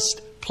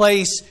first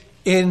place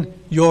in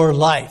your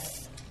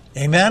life.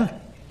 Amen?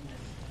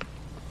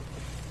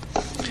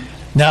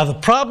 Now, the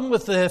problem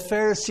with the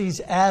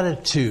Pharisee's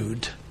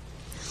attitude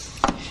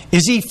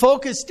is he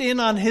focused in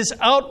on his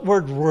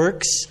outward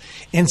works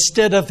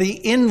instead of the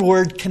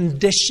inward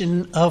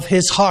condition of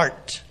his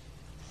heart.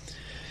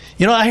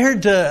 I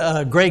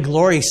heard Greg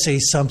Laurie say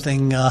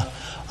something.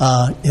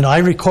 I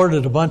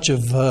recorded a bunch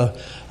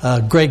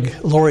of Greg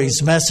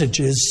Laurie's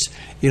messages,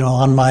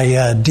 on my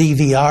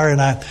DVR, and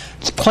I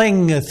was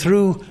playing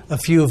through a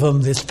few of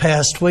them this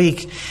past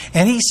week.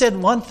 And he said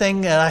one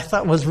thing that I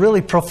thought was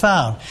really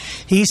profound.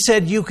 He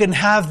said, you can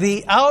have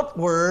the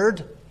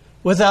outward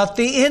without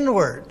the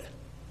inward.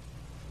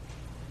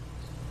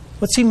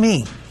 What's he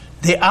mean?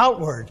 The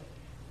outward.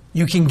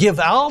 You can give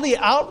all the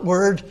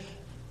outward,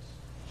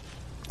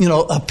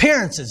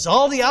 appearances,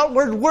 all the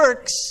outward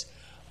works,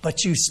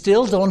 but you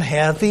still don't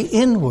have the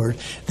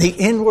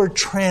inward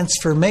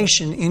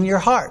transformation in your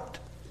heart.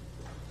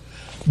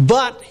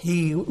 But,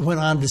 he went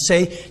on to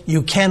say,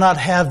 you cannot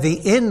have the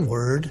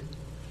inward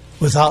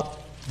without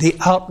the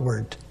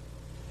outward.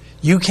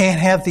 You can't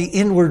have the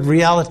inward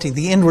reality,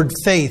 the inward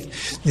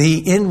faith, the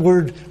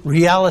inward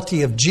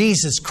reality of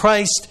Jesus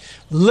Christ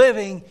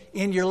living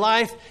in your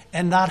life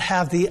and not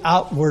have the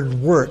outward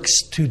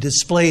works to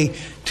display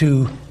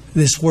to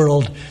this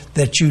world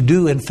that you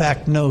do in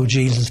fact know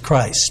Jesus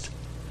Christ.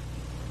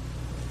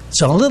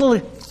 So a little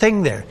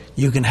thing there.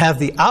 You can have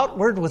the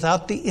outward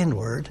without the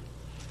inward.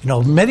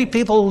 Many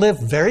people live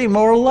very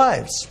moral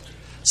lives.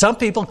 Some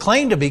people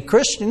claim to be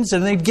Christians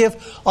and they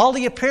give all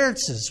the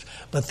appearances,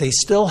 but they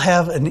still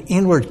have an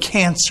inward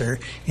cancer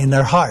in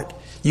their heart.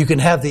 You can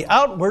have the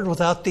outward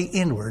without the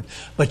inward,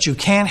 but you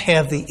can't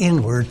have the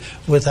inward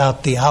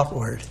without the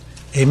outward.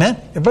 Amen?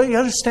 Everybody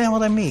understand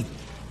what I mean?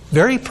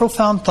 Very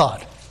profound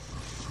thought.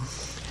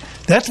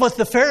 That's what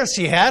the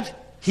Pharisee had.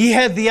 He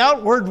had the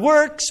outward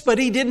works, but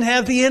he didn't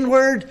have the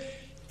inward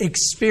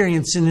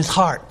experience in his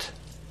heart.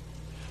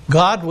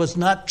 God was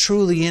not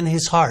truly in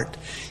his heart.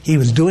 He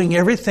was doing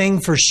everything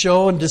for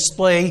show and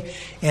display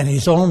and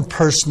his own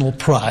personal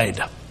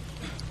pride.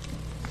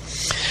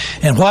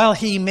 And while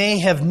he may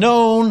have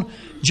known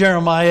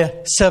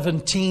Jeremiah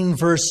 17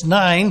 verse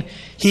 9,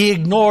 he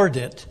ignored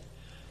it,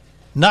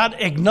 not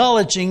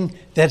acknowledging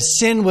that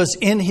sin was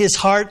in his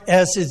heart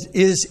as it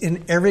is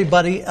in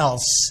everybody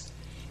else,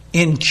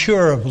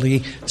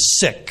 incurably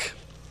sick.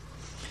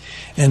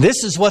 And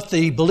this is what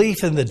the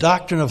belief in the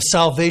doctrine of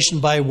salvation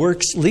by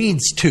works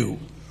leads to.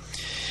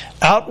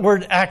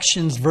 Outward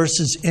actions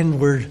versus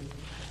inward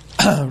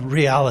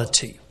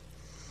reality.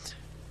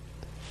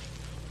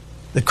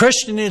 The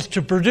Christian is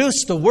to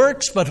produce the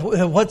works, but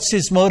what's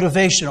his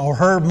motivation or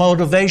her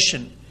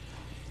motivation?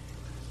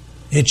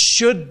 It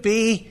should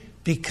be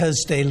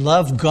because they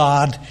love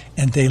God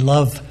and they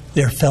love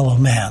their fellow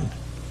man.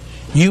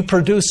 You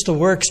produce the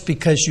works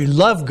because you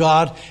love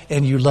God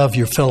and you love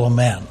your fellow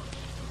man.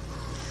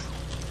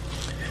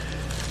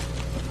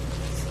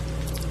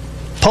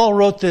 Paul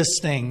wrote this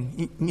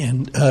thing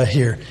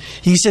here.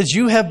 He says,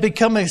 you have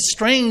become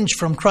estranged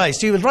from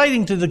Christ. He was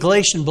writing to the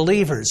Galatian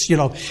believers. You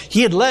know,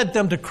 he had led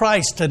them to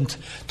Christ and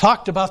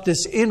talked about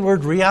this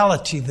inward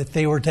reality that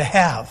they were to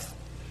have.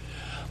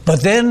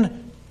 But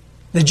then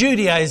the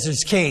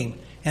Judaizers came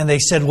and they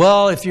said,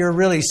 well, if you're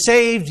really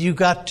saved, you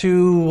got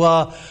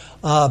to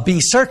be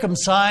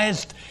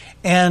circumcised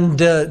and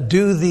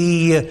do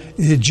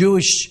the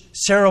Jewish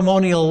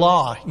ceremonial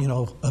law, you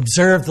know,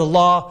 observe the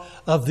law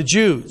of the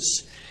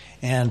Jews.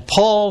 And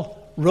Paul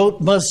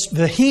wrote most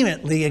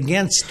vehemently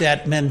against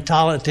that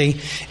mentality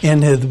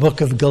in the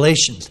book of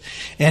Galatians.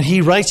 And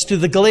he writes to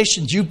the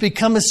Galatians, you've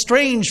become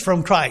estranged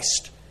from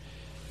Christ.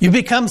 You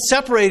become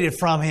separated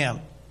from Him.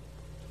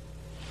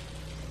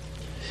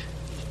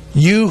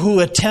 You who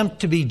attempt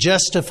to be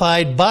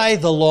justified by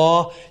the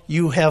law,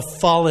 you have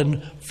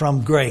fallen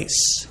from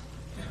grace.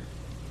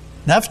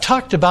 Now, I've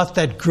talked about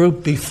that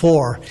group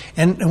before,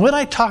 and when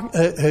I talk,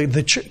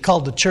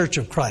 called the Church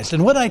of Christ,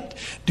 and when I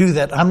do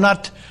that, I'm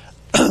not,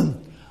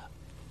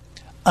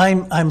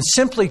 I'm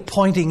simply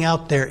pointing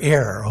out their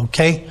error.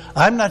 Okay,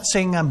 I'm not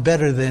saying I'm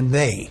better than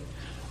they.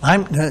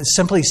 I'm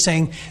simply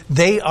saying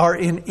they are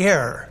in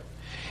error.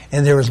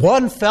 And there was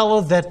one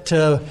fellow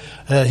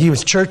that he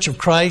was Church of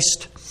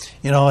Christ.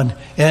 You know,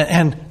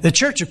 and the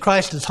Church of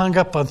Christ is hung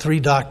up on three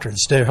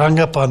doctrines. They're hung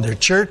up on their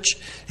church.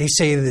 They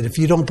say that if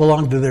you don't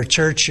belong to their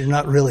church, you're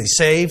not really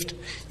saved.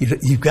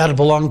 You've got to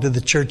belong to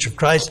the Church of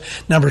Christ.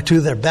 Number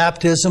two, their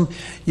baptism.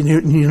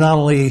 You not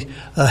only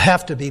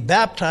have to be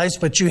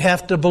baptized, but you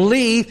have to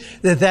believe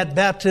that that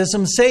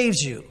baptism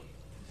saves you.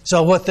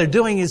 So what they're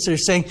doing is they're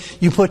saying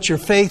you put your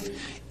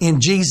faith in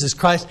Jesus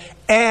Christ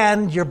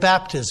and your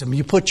baptism.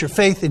 You put your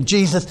faith in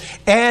Jesus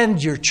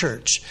and your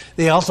church.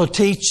 They also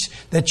teach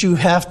that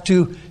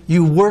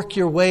you work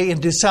your way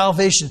into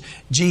salvation.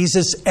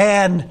 Jesus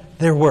and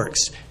their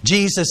works.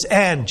 Jesus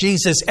and,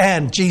 Jesus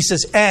and,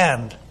 Jesus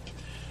and.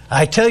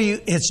 I tell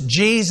you, it's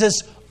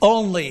Jesus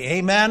only.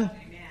 Amen?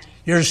 Amen.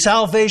 Your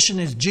salvation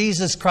is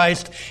Jesus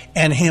Christ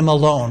and Him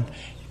alone.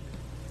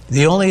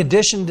 The only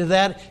addition to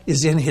that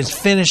is in His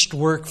finished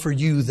work for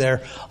you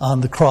there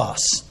on the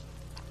cross.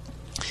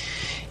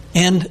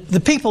 And the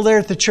people there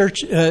at the church,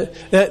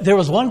 there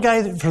was one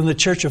guy from the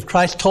Church of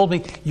Christ told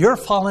me, you're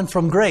fallen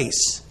from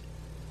grace.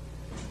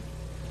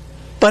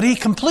 But he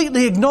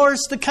completely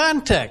ignores the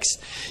context.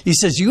 He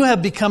says, you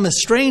have become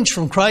estranged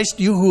from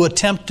Christ, you who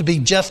attempt to be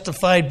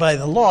justified by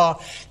the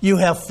law, you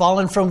have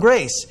fallen from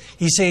grace.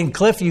 He's saying,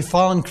 Cliff, you've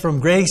fallen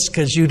from grace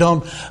because you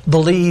don't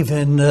believe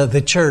in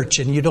the church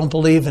and you don't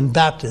believe in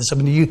baptism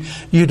and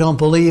you don't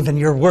believe in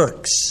your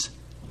works.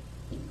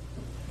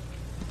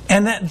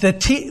 And that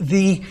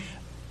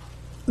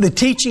the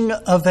teaching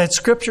of that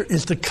scripture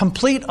is the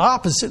complete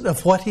opposite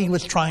of what he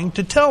was trying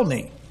to tell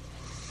me.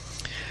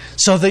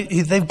 So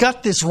they've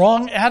got this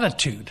wrong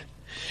attitude.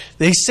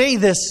 They say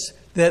those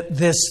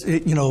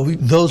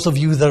of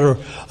you that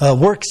are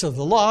works of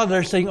the law,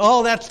 they're saying,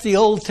 oh, that's the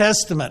Old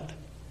Testament.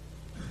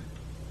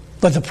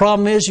 But the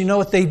problem is, you know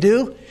what they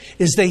do?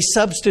 Is they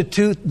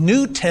substitute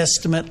New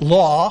Testament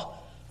law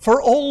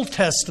for Old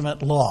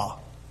Testament law.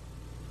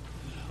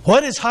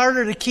 What is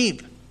harder to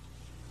keep?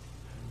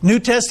 New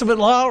Testament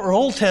law or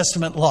Old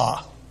Testament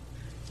law?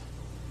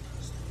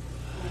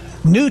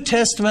 New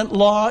Testament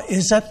law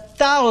is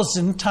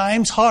 1,000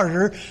 times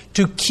harder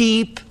to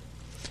keep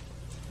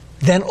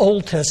than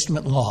Old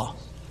Testament law.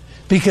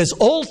 Because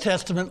Old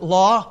Testament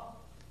law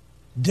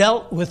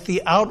dealt with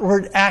the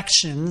outward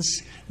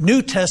actions.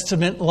 New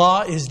Testament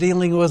law is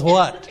dealing with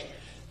what?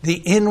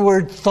 The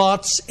inward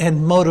thoughts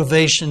and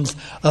motivations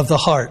of the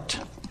heart.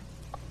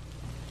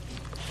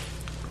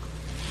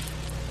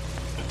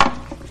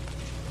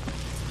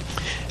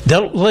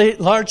 Dealt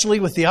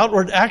largely with the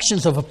outward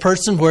actions of a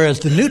person,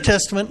 whereas the New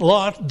Testament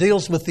law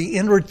deals with the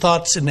inward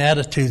thoughts and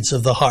attitudes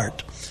of the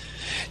heart.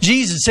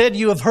 Jesus said,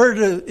 you have heard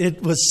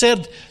it was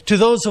said to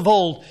those of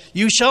old,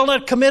 you shall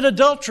not commit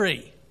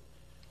adultery.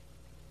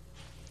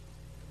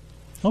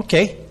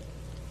 Okay,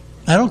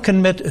 I don't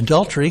commit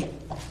adultery.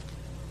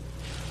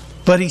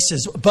 But he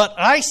says, but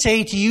I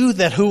say to you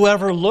that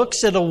whoever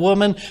looks at a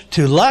woman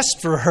to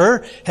lust for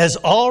her has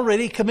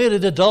already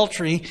committed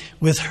adultery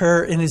with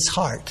her in his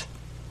heart.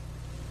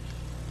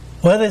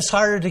 What is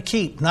harder to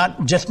keep? Not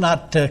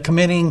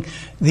committing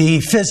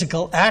the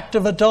physical act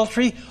of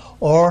adultery,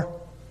 or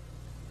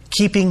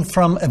abstaining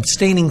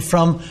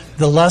from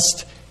the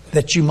lust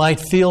that you might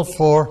feel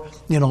for,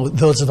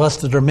 those of us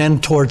that are men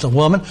towards a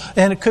woman.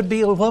 And it could be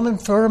a woman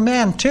for a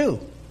man too.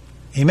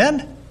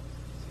 Amen?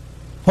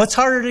 What's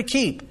harder to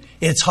keep?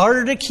 It's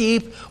harder to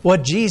keep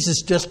what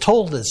Jesus just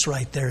told us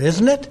right there,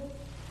 isn't it?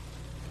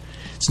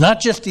 It's not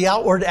just the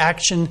outward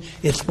action,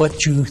 it's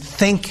what you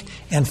think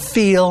and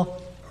feel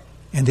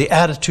and the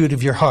attitude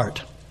of your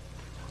heart.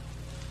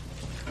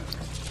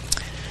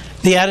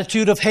 The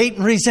attitude of hate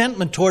and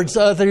resentment towards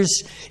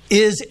others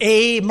is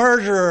a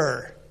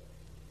murderer.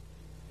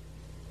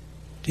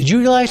 Did you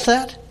realize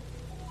that?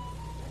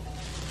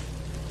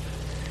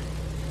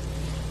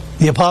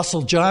 The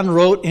Apostle John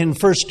wrote in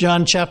 1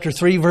 John chapter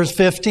 3, verse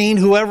 15,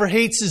 whoever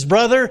hates his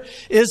brother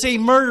is a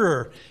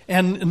murderer,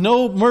 and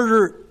no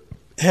murderer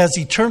has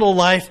eternal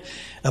life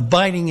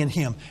abiding in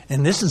him.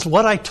 And this is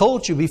what I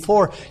told you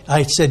before.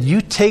 I said,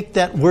 you take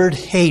that word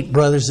hate,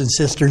 brothers and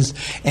sisters,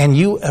 and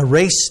you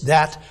erase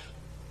that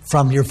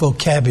from your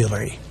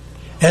vocabulary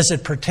as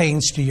it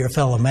pertains to your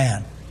fellow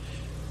man.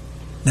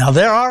 Now,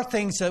 there are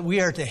things that we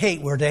are to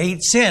hate. We're to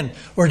hate sin.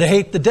 We're to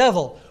hate the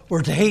devil.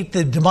 We're to hate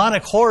the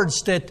demonic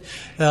hordes that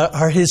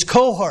are his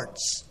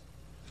cohorts.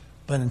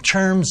 But in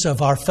terms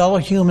of our fellow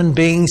human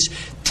beings,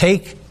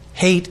 take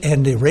hate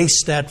and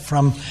erase that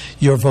from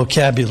your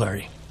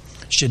vocabulary.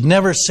 Should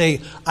never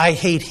say, I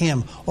hate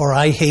him or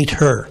I hate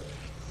her.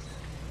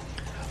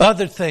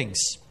 Other things.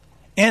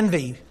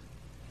 Envy.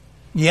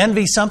 You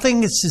envy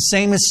something, it's the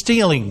same as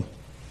stealing.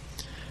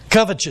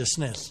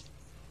 Covetousness.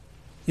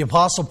 The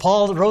Apostle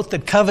Paul wrote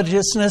that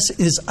covetousness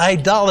is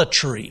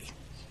idolatry.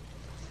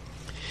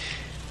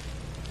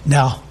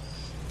 Now,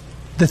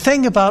 the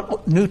thing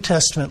about New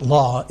Testament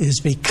law is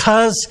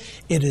because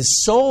it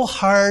is so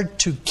hard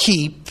to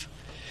keep,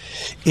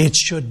 it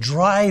should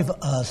drive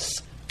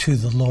us to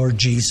the Lord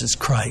Jesus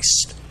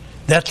Christ.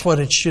 That's what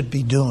it should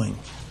be doing.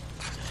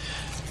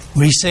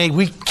 We say,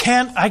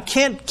 I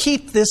can't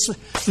keep this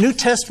New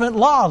Testament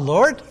law,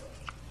 Lord.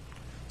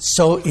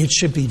 So it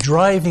should be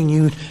driving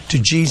you to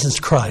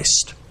Jesus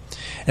Christ.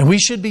 And we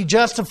should be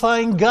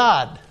justifying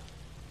God.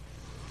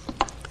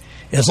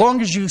 As long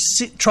as you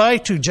try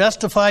to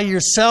justify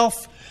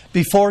yourself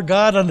before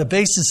God on the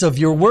basis of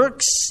your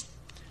works,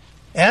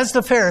 as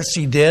the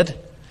Pharisee did,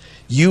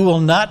 you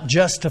will not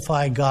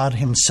justify God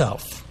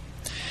himself.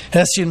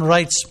 Hessian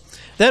writes,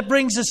 that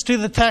brings us to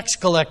the tax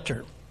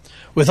collector.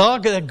 With all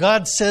that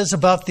God says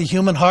about the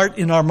human heart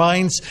in our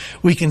minds,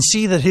 we can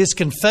see that his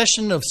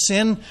confession of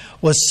sin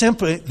was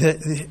simply,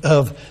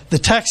 the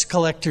tax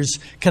collector's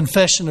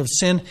confession of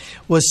sin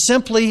was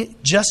simply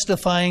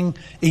justifying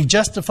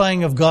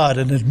of God,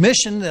 an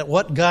admission that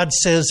what God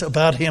says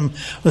about him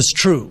was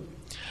true.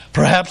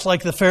 Perhaps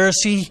like the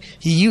Pharisee,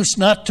 he used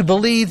not to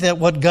believe that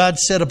what God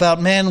said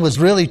about man was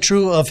really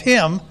true of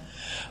him,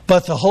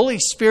 but the Holy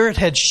Spirit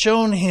had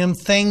shown him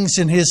things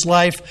in his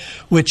life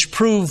which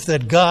prove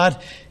that God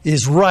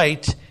is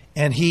right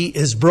and he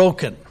is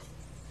broken.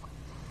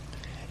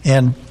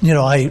 And,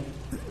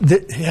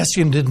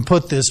 Hessian didn't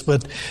put this,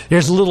 but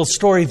there's a little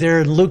story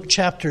there in Luke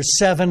chapter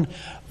 7,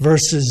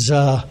 verses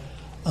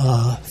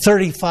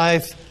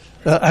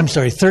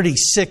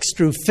 36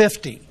 through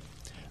 50. A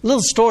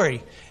little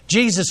story.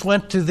 Jesus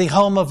went to the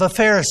home of a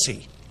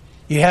Pharisee.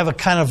 You have a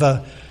kind of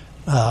a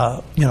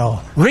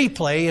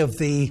replay of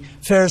the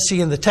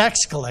Pharisee and the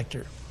tax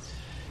collector.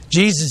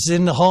 Jesus is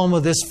in the home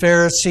of this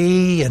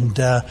Pharisee, and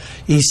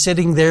he's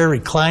sitting there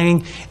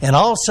reclining, and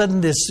all of a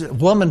sudden this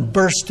woman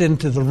burst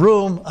into the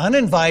room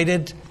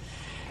uninvited,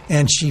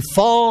 and she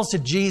falls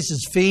at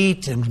Jesus'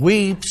 feet and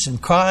weeps and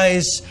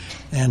cries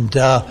and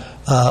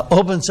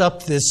opens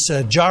up this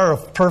jar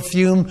of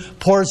perfume,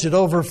 pours it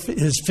over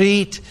his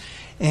feet.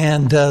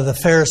 And the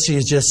Pharisee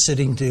is just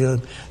sitting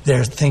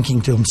there thinking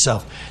to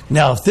himself,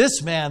 now if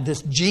this man,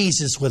 this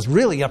Jesus, was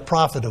really a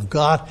prophet of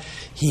God,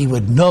 he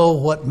would know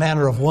what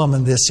manner of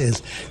woman this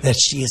is, that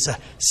she is a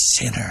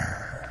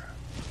sinner.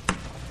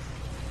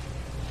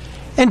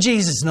 And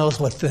Jesus knows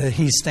what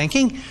he's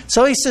thinking.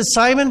 So he says,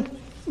 Simon,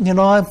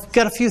 I've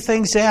got a few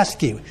things to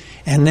ask you.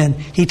 And then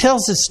he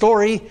tells the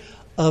story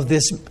of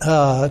this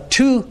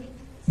two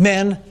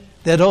men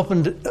that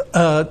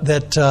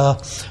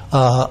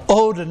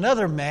owed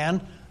another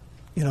man,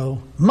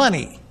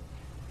 money.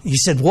 He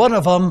said one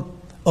of them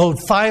owed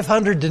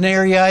 500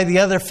 denarii, the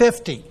other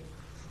 50.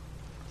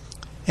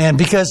 And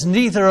because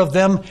neither of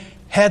them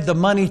had the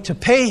money to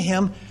pay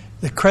him,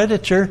 the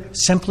creditor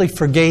simply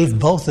forgave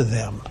both of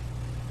them.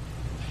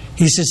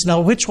 He says, now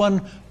which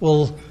one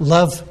will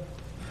love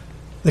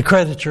the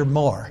creditor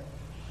more?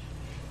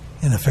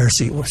 And the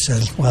Pharisee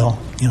says,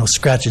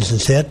 scratches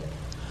his head.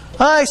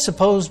 I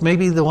suppose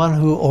maybe the one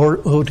who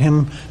owed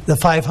him the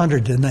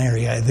 500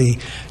 denarii, the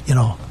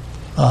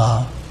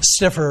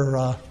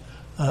stiffer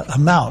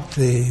amount,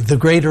 the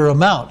greater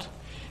amount.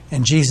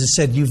 And Jesus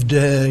said, you've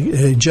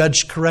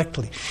judged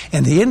correctly.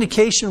 And the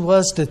indication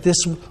was that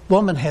this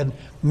woman had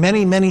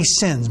many, many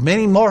sins,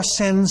 many more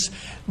sins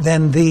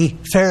than the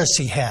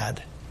Pharisee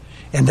had.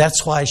 And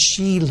that's why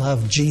she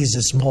loved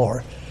Jesus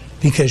more,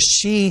 because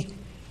she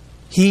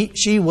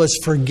was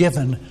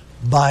forgiven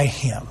by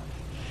him.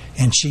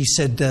 And she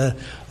said,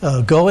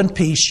 go in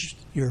peace,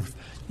 your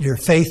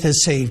faith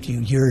has saved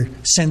you, your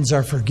sins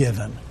are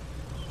forgiven.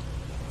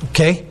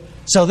 Okay?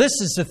 So this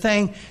is the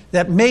thing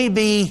that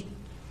maybe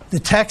the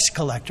tax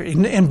collector,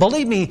 and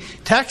believe me,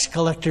 tax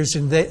collectors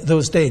in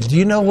those days, do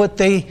you know what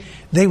they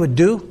would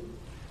do?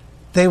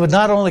 They would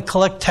not only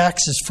collect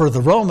taxes for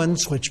the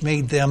Romans, which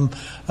made them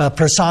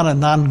persona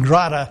non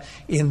grata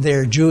in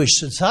their Jewish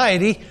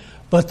society,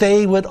 but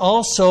they would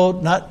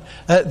also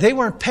they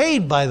weren't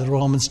paid by the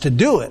Romans to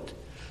do it.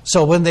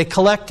 So when they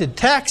collected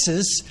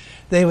taxes,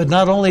 they would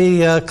not only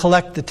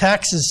collect the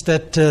taxes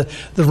that the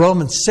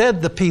Romans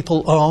said the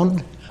people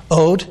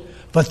owed,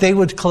 but they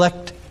would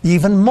collect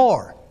even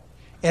more.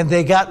 And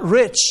they got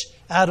rich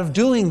out of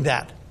doing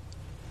that.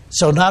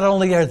 So not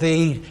only are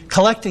they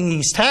collecting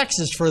these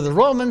taxes for the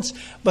Romans,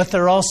 but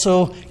they're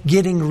also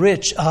getting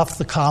rich off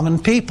the common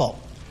people.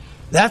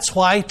 That's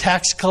why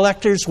tax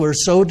collectors were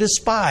so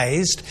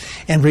despised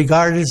and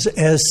regarded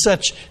as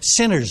such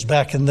sinners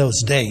back in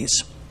those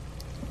days.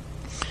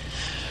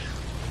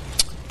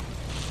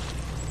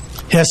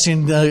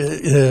 Hessian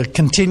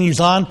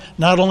continues on,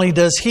 not only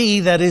does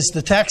he, that is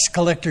the tax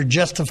collector,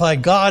 justify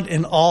God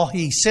in all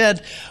he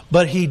said,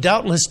 but he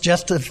doubtless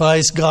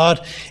justifies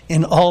God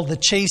in all the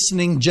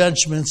chastening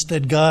judgments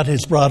that God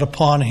has brought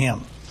upon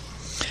him.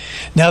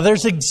 Now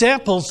there's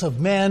examples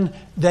of men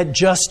that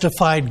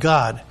justified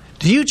God.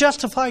 Do you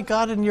justify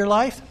God in your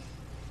life?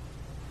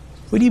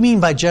 What do you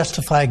mean by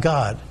justify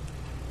God?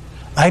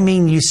 I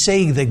mean you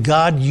say that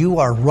God, you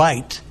are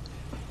right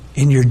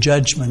in your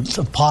judgments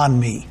upon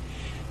me.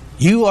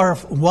 You are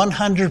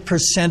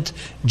 100%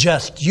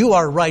 just. You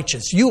are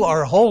righteous. You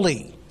are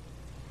holy.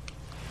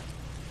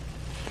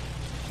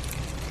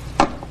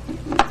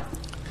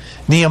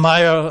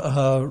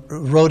 Nehemiah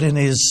wrote in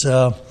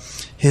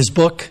his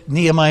book,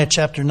 Nehemiah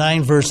chapter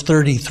 9, verse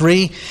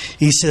 33,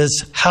 he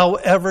says,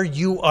 however,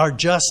 you are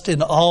just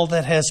in all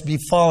that has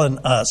befallen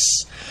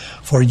us,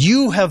 for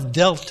you have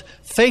dealt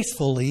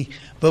faithfully,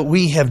 but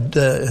we have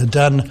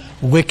done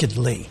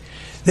wickedly.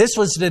 This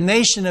was the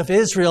nation of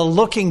Israel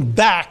looking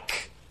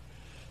back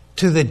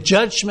to the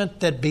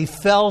judgment that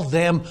befell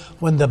them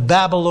when the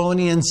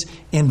Babylonians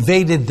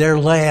invaded their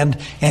land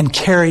and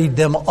carried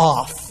them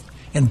off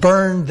and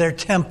burned their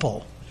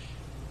temple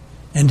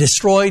and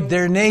destroyed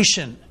their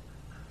nation.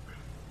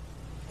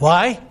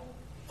 Why?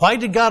 Why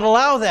did God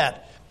allow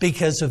that?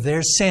 Because of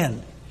their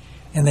sin.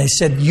 And they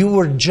said, you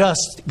were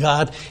just,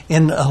 God,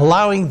 in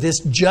allowing this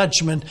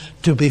judgment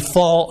to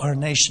befall our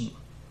nation.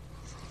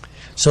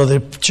 So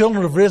the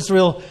children of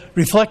Israel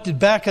reflected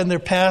back on their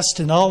past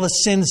and all the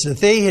sins that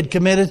they had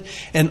committed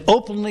and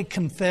openly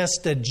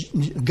confessed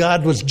that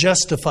God was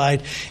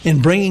justified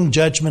in bringing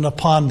judgment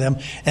upon them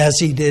as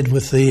he did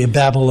with the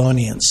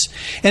Babylonians.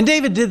 And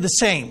David did the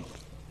same.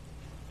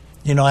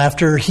 You know,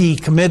 after he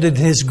committed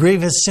his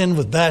grievous sin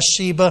with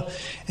Bathsheba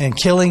and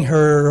killing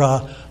her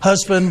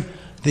husband,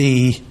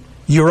 the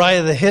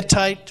Uriah the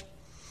Hittite,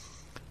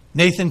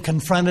 Nathan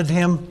confronted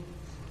him.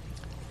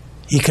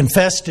 He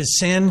confessed his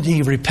sin,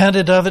 he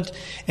repented of it,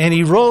 and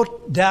he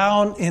wrote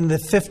down in the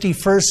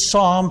 51st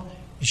Psalm,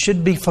 you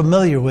should be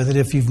familiar with it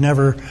if you've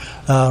never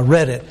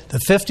read it, the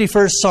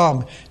 51st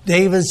Psalm,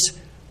 David's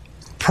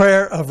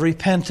prayer of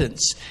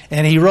repentance.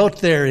 And he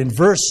wrote there in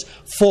verse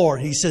 4,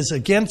 he says,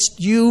 against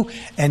you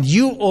and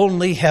you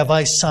only have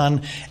I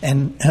sinned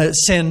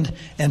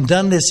and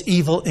done this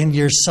evil in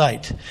your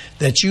sight,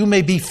 that you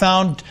may be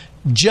found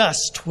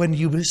just when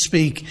you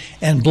speak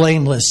and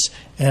blameless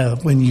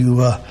when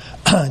you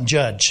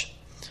judge.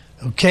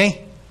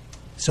 Okay?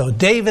 So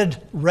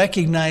David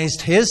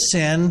recognized his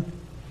sin.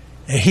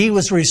 He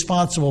was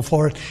responsible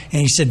for it.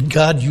 And he said,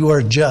 God, you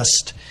are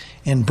just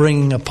in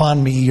bringing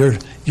upon me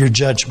your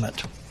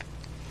judgment.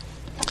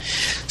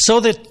 So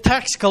the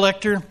tax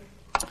collector,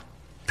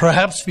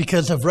 perhaps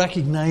because of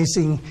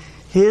recognizing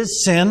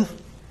his sin,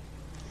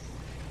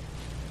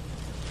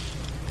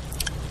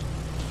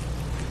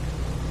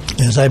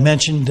 as I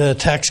mentioned,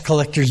 tax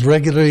collectors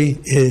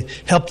regularly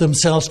help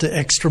themselves to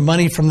extra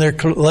money from their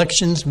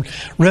collections,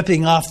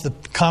 ripping off the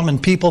common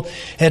people,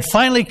 had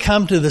finally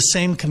come to the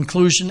same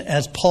conclusion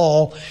as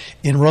Paul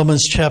in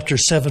Romans chapter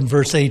 7,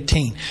 verse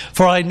 18.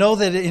 For I know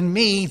that in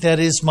me, that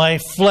is my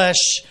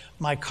flesh,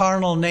 my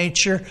carnal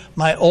nature,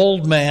 my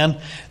old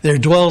man, there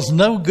dwells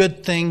no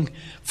good thing,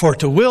 for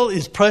to will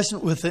is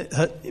present with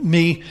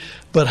me,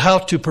 but how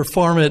to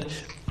perform it,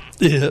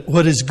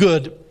 what is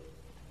good,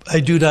 I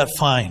do not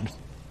find.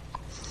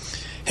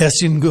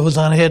 Hessian goes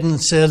on ahead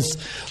and says,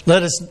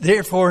 let us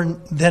therefore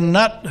then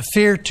not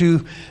fear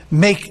to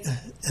make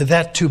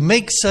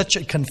such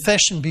a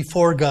confession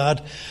before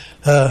God,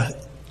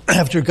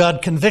 after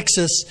God convicts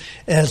us,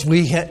 as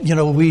we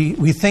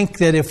think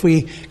that if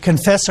we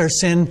confess our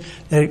sin,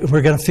 that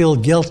we're going to feel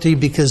guilty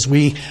because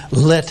we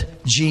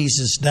let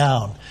Jesus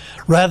down.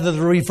 Rather,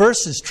 the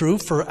reverse is true,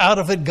 for out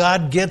of it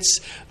God gets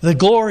the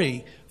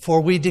glory,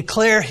 for we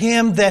declare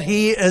him that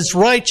he is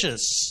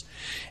righteous.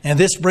 And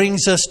this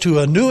brings us to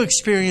a new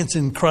experience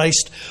in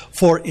Christ,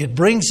 for it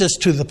brings us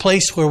to the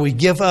place where we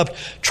give up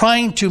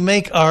trying to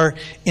make our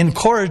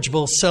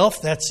incorrigible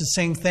self, that's the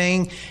same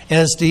thing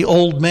as the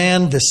old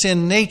man, the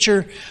sin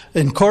nature,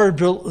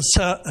 incorrigible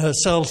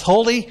selves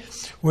holy,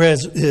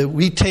 whereas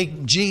we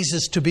take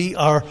Jesus to be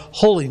our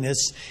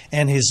holiness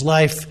and his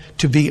life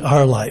to be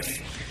our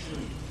life.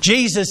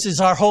 Jesus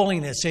is our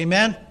holiness,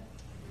 amen?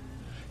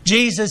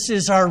 Jesus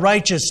is our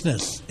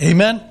righteousness,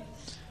 amen?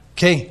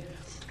 Okay.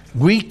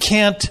 We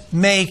can't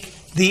make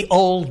the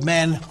old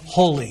man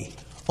holy.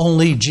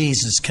 Only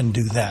Jesus can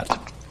do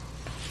that.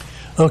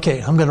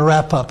 Okay, I'm going to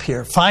wrap up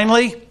here.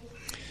 Finally,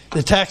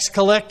 The tax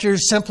collector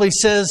simply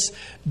says,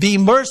 "Be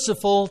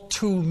merciful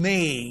to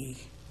me."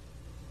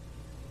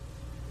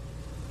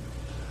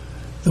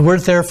 The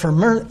word there for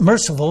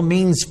merciful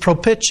means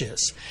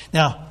propitious.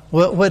 Now,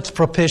 what's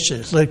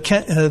propitious?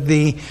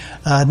 The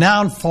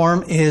noun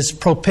form is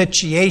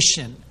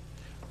propitiation.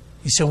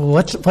 You say, "Well,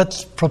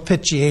 what's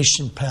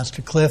propitiation,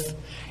 Pastor Cliff?"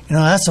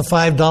 That's a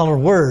 $5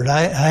 word.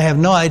 I have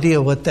no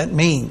idea what that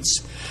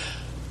means.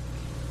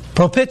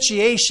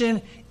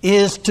 Propitiation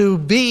is to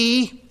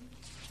be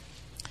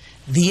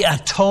the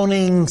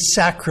atoning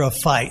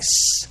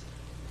sacrifice.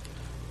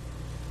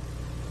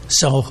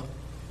 So,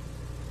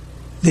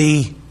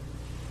 the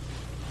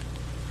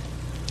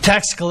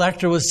tax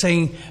collector was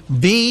saying,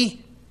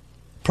 "Be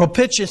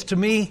propitious to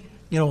me.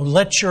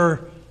 Let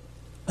your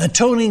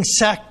atoning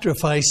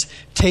sacrifice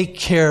take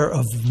care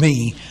of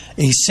me,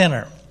 a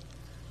sinner."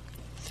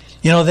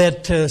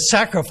 That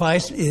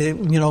sacrifice,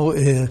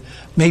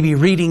 maybe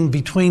reading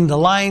between the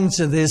lines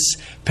of this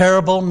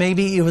parable,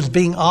 maybe it was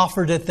being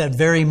offered at that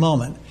very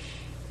moment.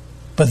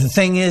 But the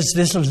thing is,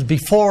 this was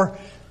before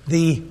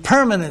the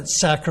permanent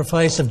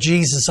sacrifice of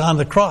Jesus on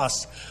the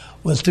cross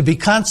was to be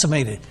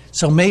consummated.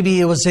 So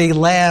maybe it was a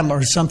lamb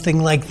or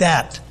something like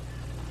that.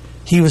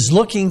 He was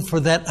looking for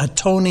that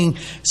atoning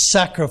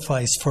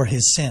sacrifice for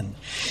his sin.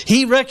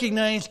 He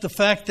recognized the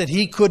fact that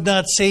he could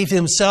not save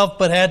himself,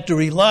 but had to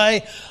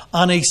rely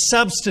on a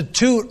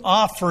substitute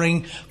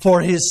offering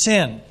for his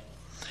sin.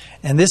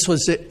 And this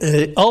was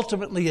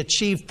ultimately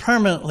achieved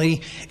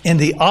permanently in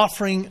the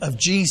offering of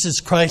Jesus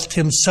Christ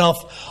himself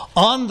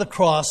on the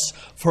cross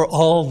for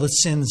all the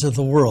sins of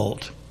the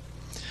world.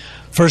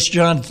 1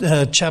 John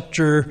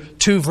chapter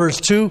 2, verse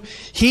 2,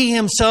 he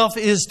himself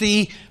is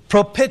the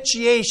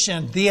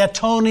propitiation, the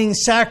atoning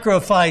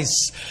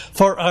sacrifice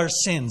for our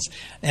sins.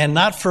 And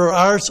not for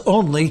ours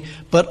only,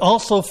 but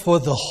also for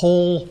the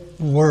whole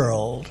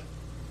world.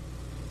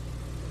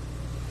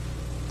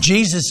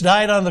 Jesus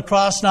died on the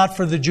cross not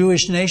for the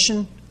Jewish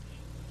nation.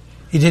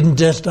 He didn't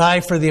just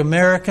die for the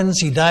Americans.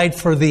 He died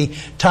for the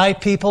Thai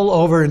people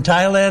over in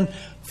Thailand,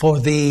 for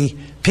the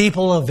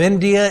people of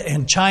India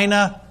and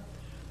China,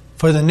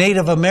 for the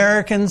Native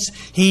Americans.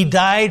 He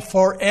died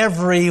for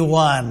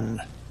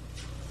everyone.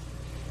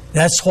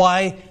 That's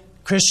why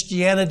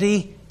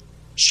Christianity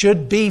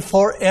should be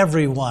for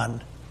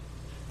everyone,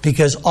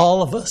 because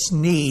all of us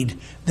need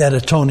that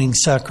atoning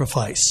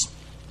sacrifice.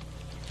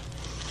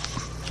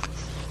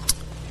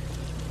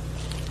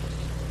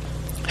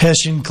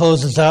 Hessian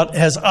closes out,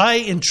 as I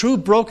in true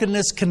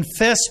brokenness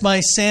confess my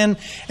sin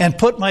and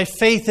put my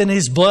faith in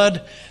his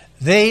blood,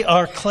 they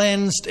are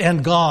cleansed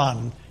and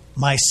gone.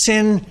 My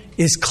sin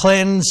is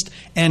cleansed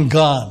and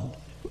gone.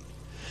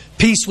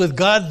 Peace with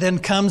God then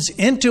comes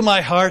into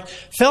my heart.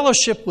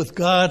 Fellowship with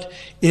God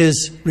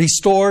is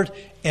restored,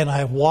 and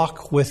I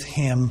walk with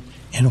him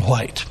in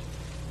white.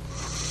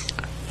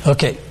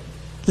 Okay,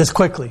 just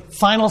quickly.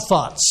 Final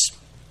thoughts.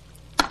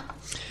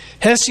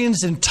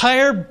 Hessian's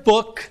entire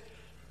book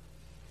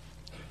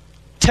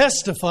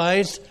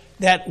testifies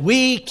that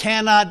we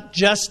cannot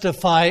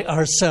justify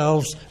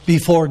ourselves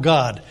before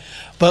God,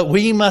 but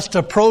we must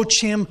approach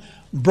him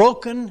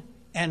broken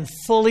and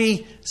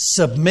fully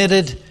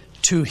submitted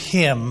to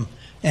him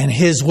and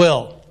his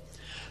will.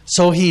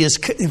 So he has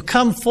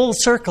come full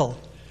circle.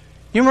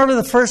 You remember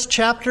the first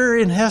chapter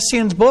in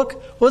Hessian's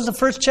book? What was the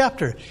first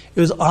chapter? It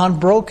was on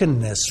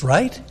brokenness,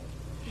 right?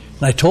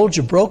 And I told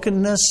you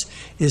brokenness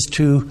is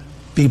to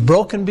be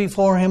broken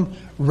before him,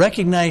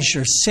 recognize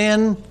your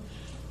sin,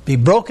 be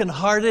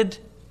brokenhearted,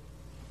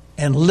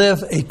 and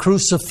live a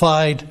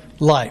crucified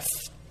life.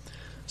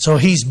 So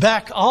he's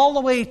back all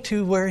the way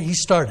to where he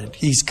started.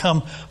 He's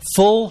come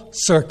full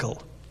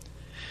circle.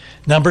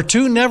 Number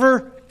 2,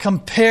 never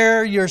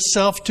compare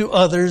yourself to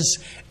others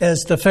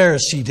as the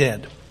Pharisee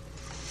did.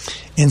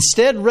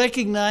 Instead,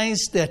 recognize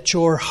that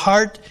your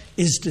heart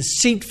is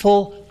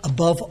deceitful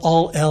above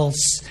all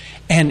else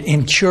and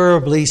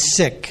incurably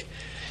sick.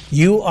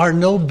 You are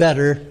no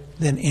better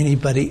than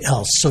anybody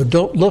else. So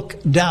don't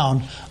look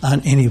down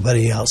on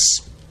anybody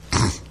else.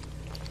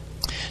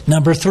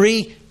 Number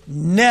 3,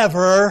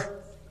 never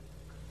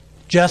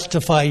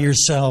justify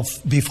yourself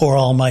before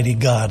Almighty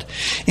God.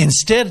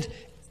 Instead,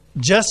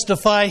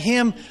 justify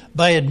him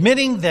by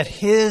admitting that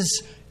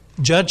his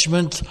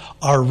judgments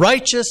are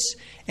righteous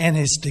and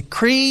his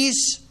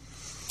decrees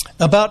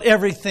about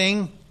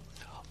everything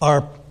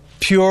are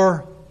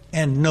pure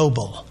and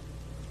noble.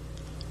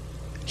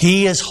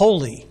 He is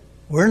holy.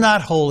 We're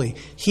not holy.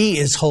 He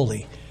is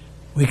holy.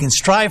 We can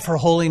strive for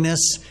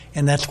holiness,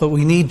 and that's what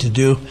we need to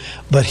do,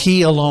 but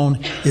he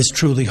alone is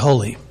truly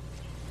holy.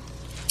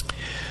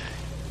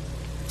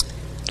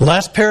 The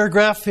last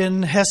paragraph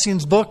in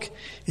Hessian's book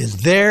is,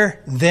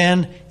 there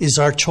then is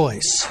our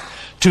choice.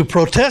 To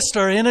protest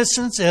our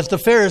innocence as the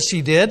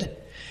Pharisee did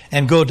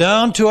and go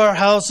down to our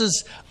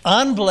houses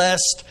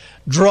unblessed,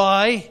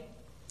 dry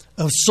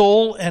of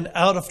soul and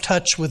out of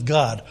touch with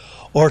God,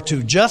 or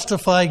to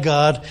justify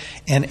God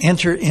and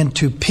enter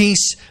into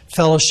peace,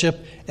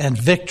 fellowship, and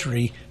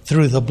victory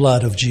through the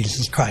blood of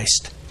Jesus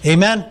Christ.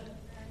 Amen?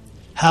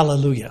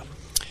 Hallelujah.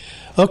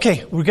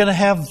 Okay, we're going to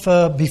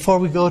have, before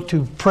we go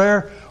to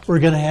prayer, we're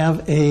going to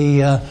have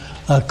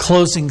a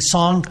closing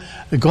song.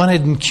 Go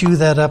ahead and cue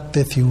that up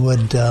if you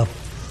would,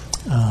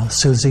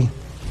 Susie.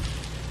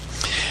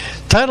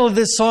 Title of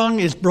this song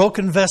is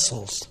Broken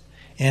Vessels.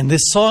 And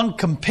this song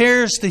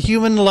compares the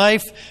human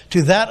life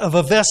to that of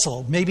a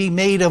vessel, maybe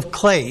made of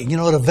clay. You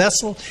know what a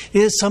vessel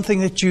is?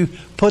 Something that you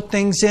put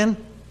things in.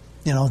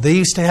 You know, they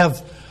used to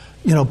have,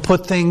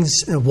 put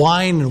things,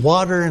 wine and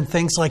water and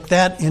things like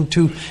that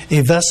into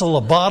a vessel,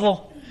 a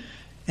bottle.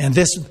 And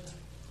this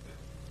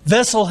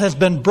vessel has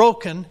been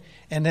broken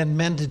and then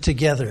mended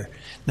together.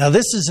 Now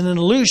this is an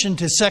allusion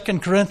to 2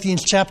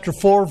 Corinthians chapter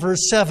 4,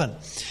 verse 7.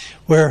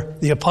 Where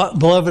the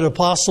beloved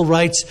apostle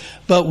writes,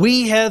 "But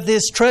we have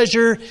this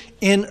treasure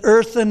in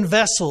earthen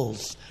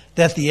vessels,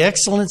 that the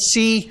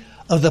excellency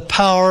of the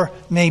power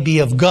may be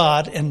of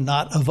God and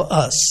not of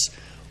us."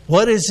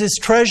 What is this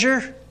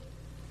treasure?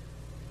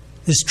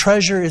 This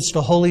treasure is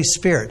the Holy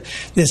Spirit.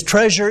 This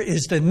treasure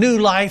is the new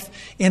life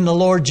in the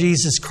Lord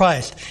Jesus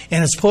Christ.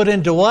 And it's put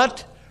into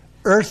what?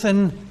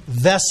 Earthen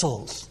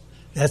vessels.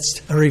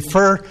 That's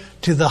refer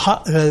to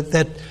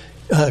that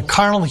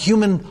carnal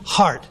human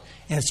heart.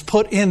 And it's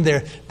put in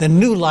there. The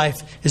new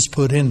life is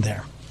put in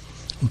there.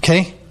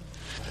 Okay?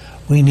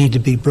 We need to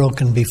be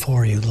broken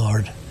before you,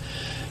 Lord.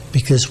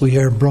 Because we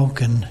are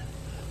broken.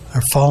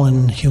 Our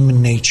fallen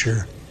human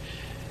nature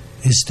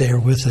is there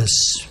with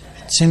us.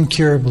 It's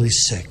incurably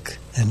sick.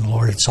 And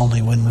Lord, it's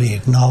only when we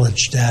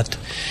acknowledge that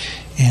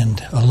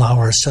and allow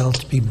ourselves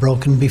to be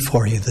broken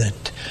before you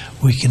that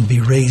we can be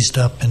raised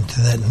up into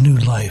that new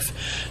life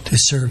to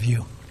serve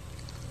you.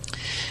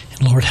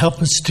 And Lord, help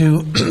us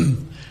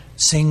to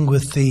sing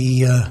with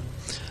the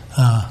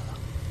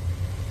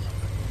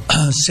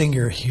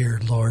singer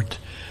here, Lord,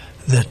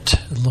 that,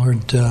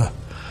 Lord,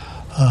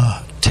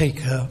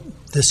 take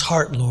this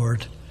heart,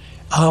 Lord.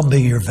 I'll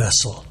be your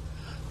vessel.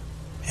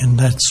 And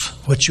that's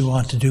what you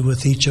want to do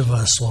with each of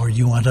us, Lord.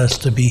 You want us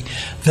to be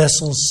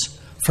vessels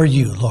for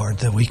you, Lord,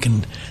 that we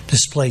can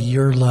display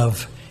your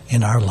love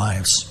in our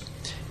lives.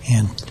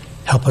 And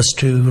help us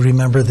to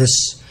remember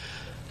this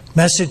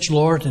message,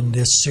 Lord, in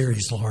this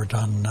series, Lord,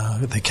 on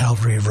the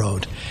Calvary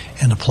Road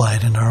and apply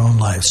it in our own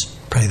lives.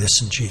 Pray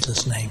this in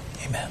Jesus' name.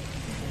 Amen.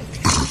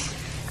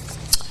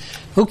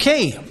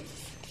 Okay.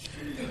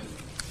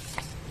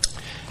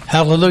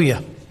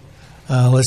 Hallelujah. Let's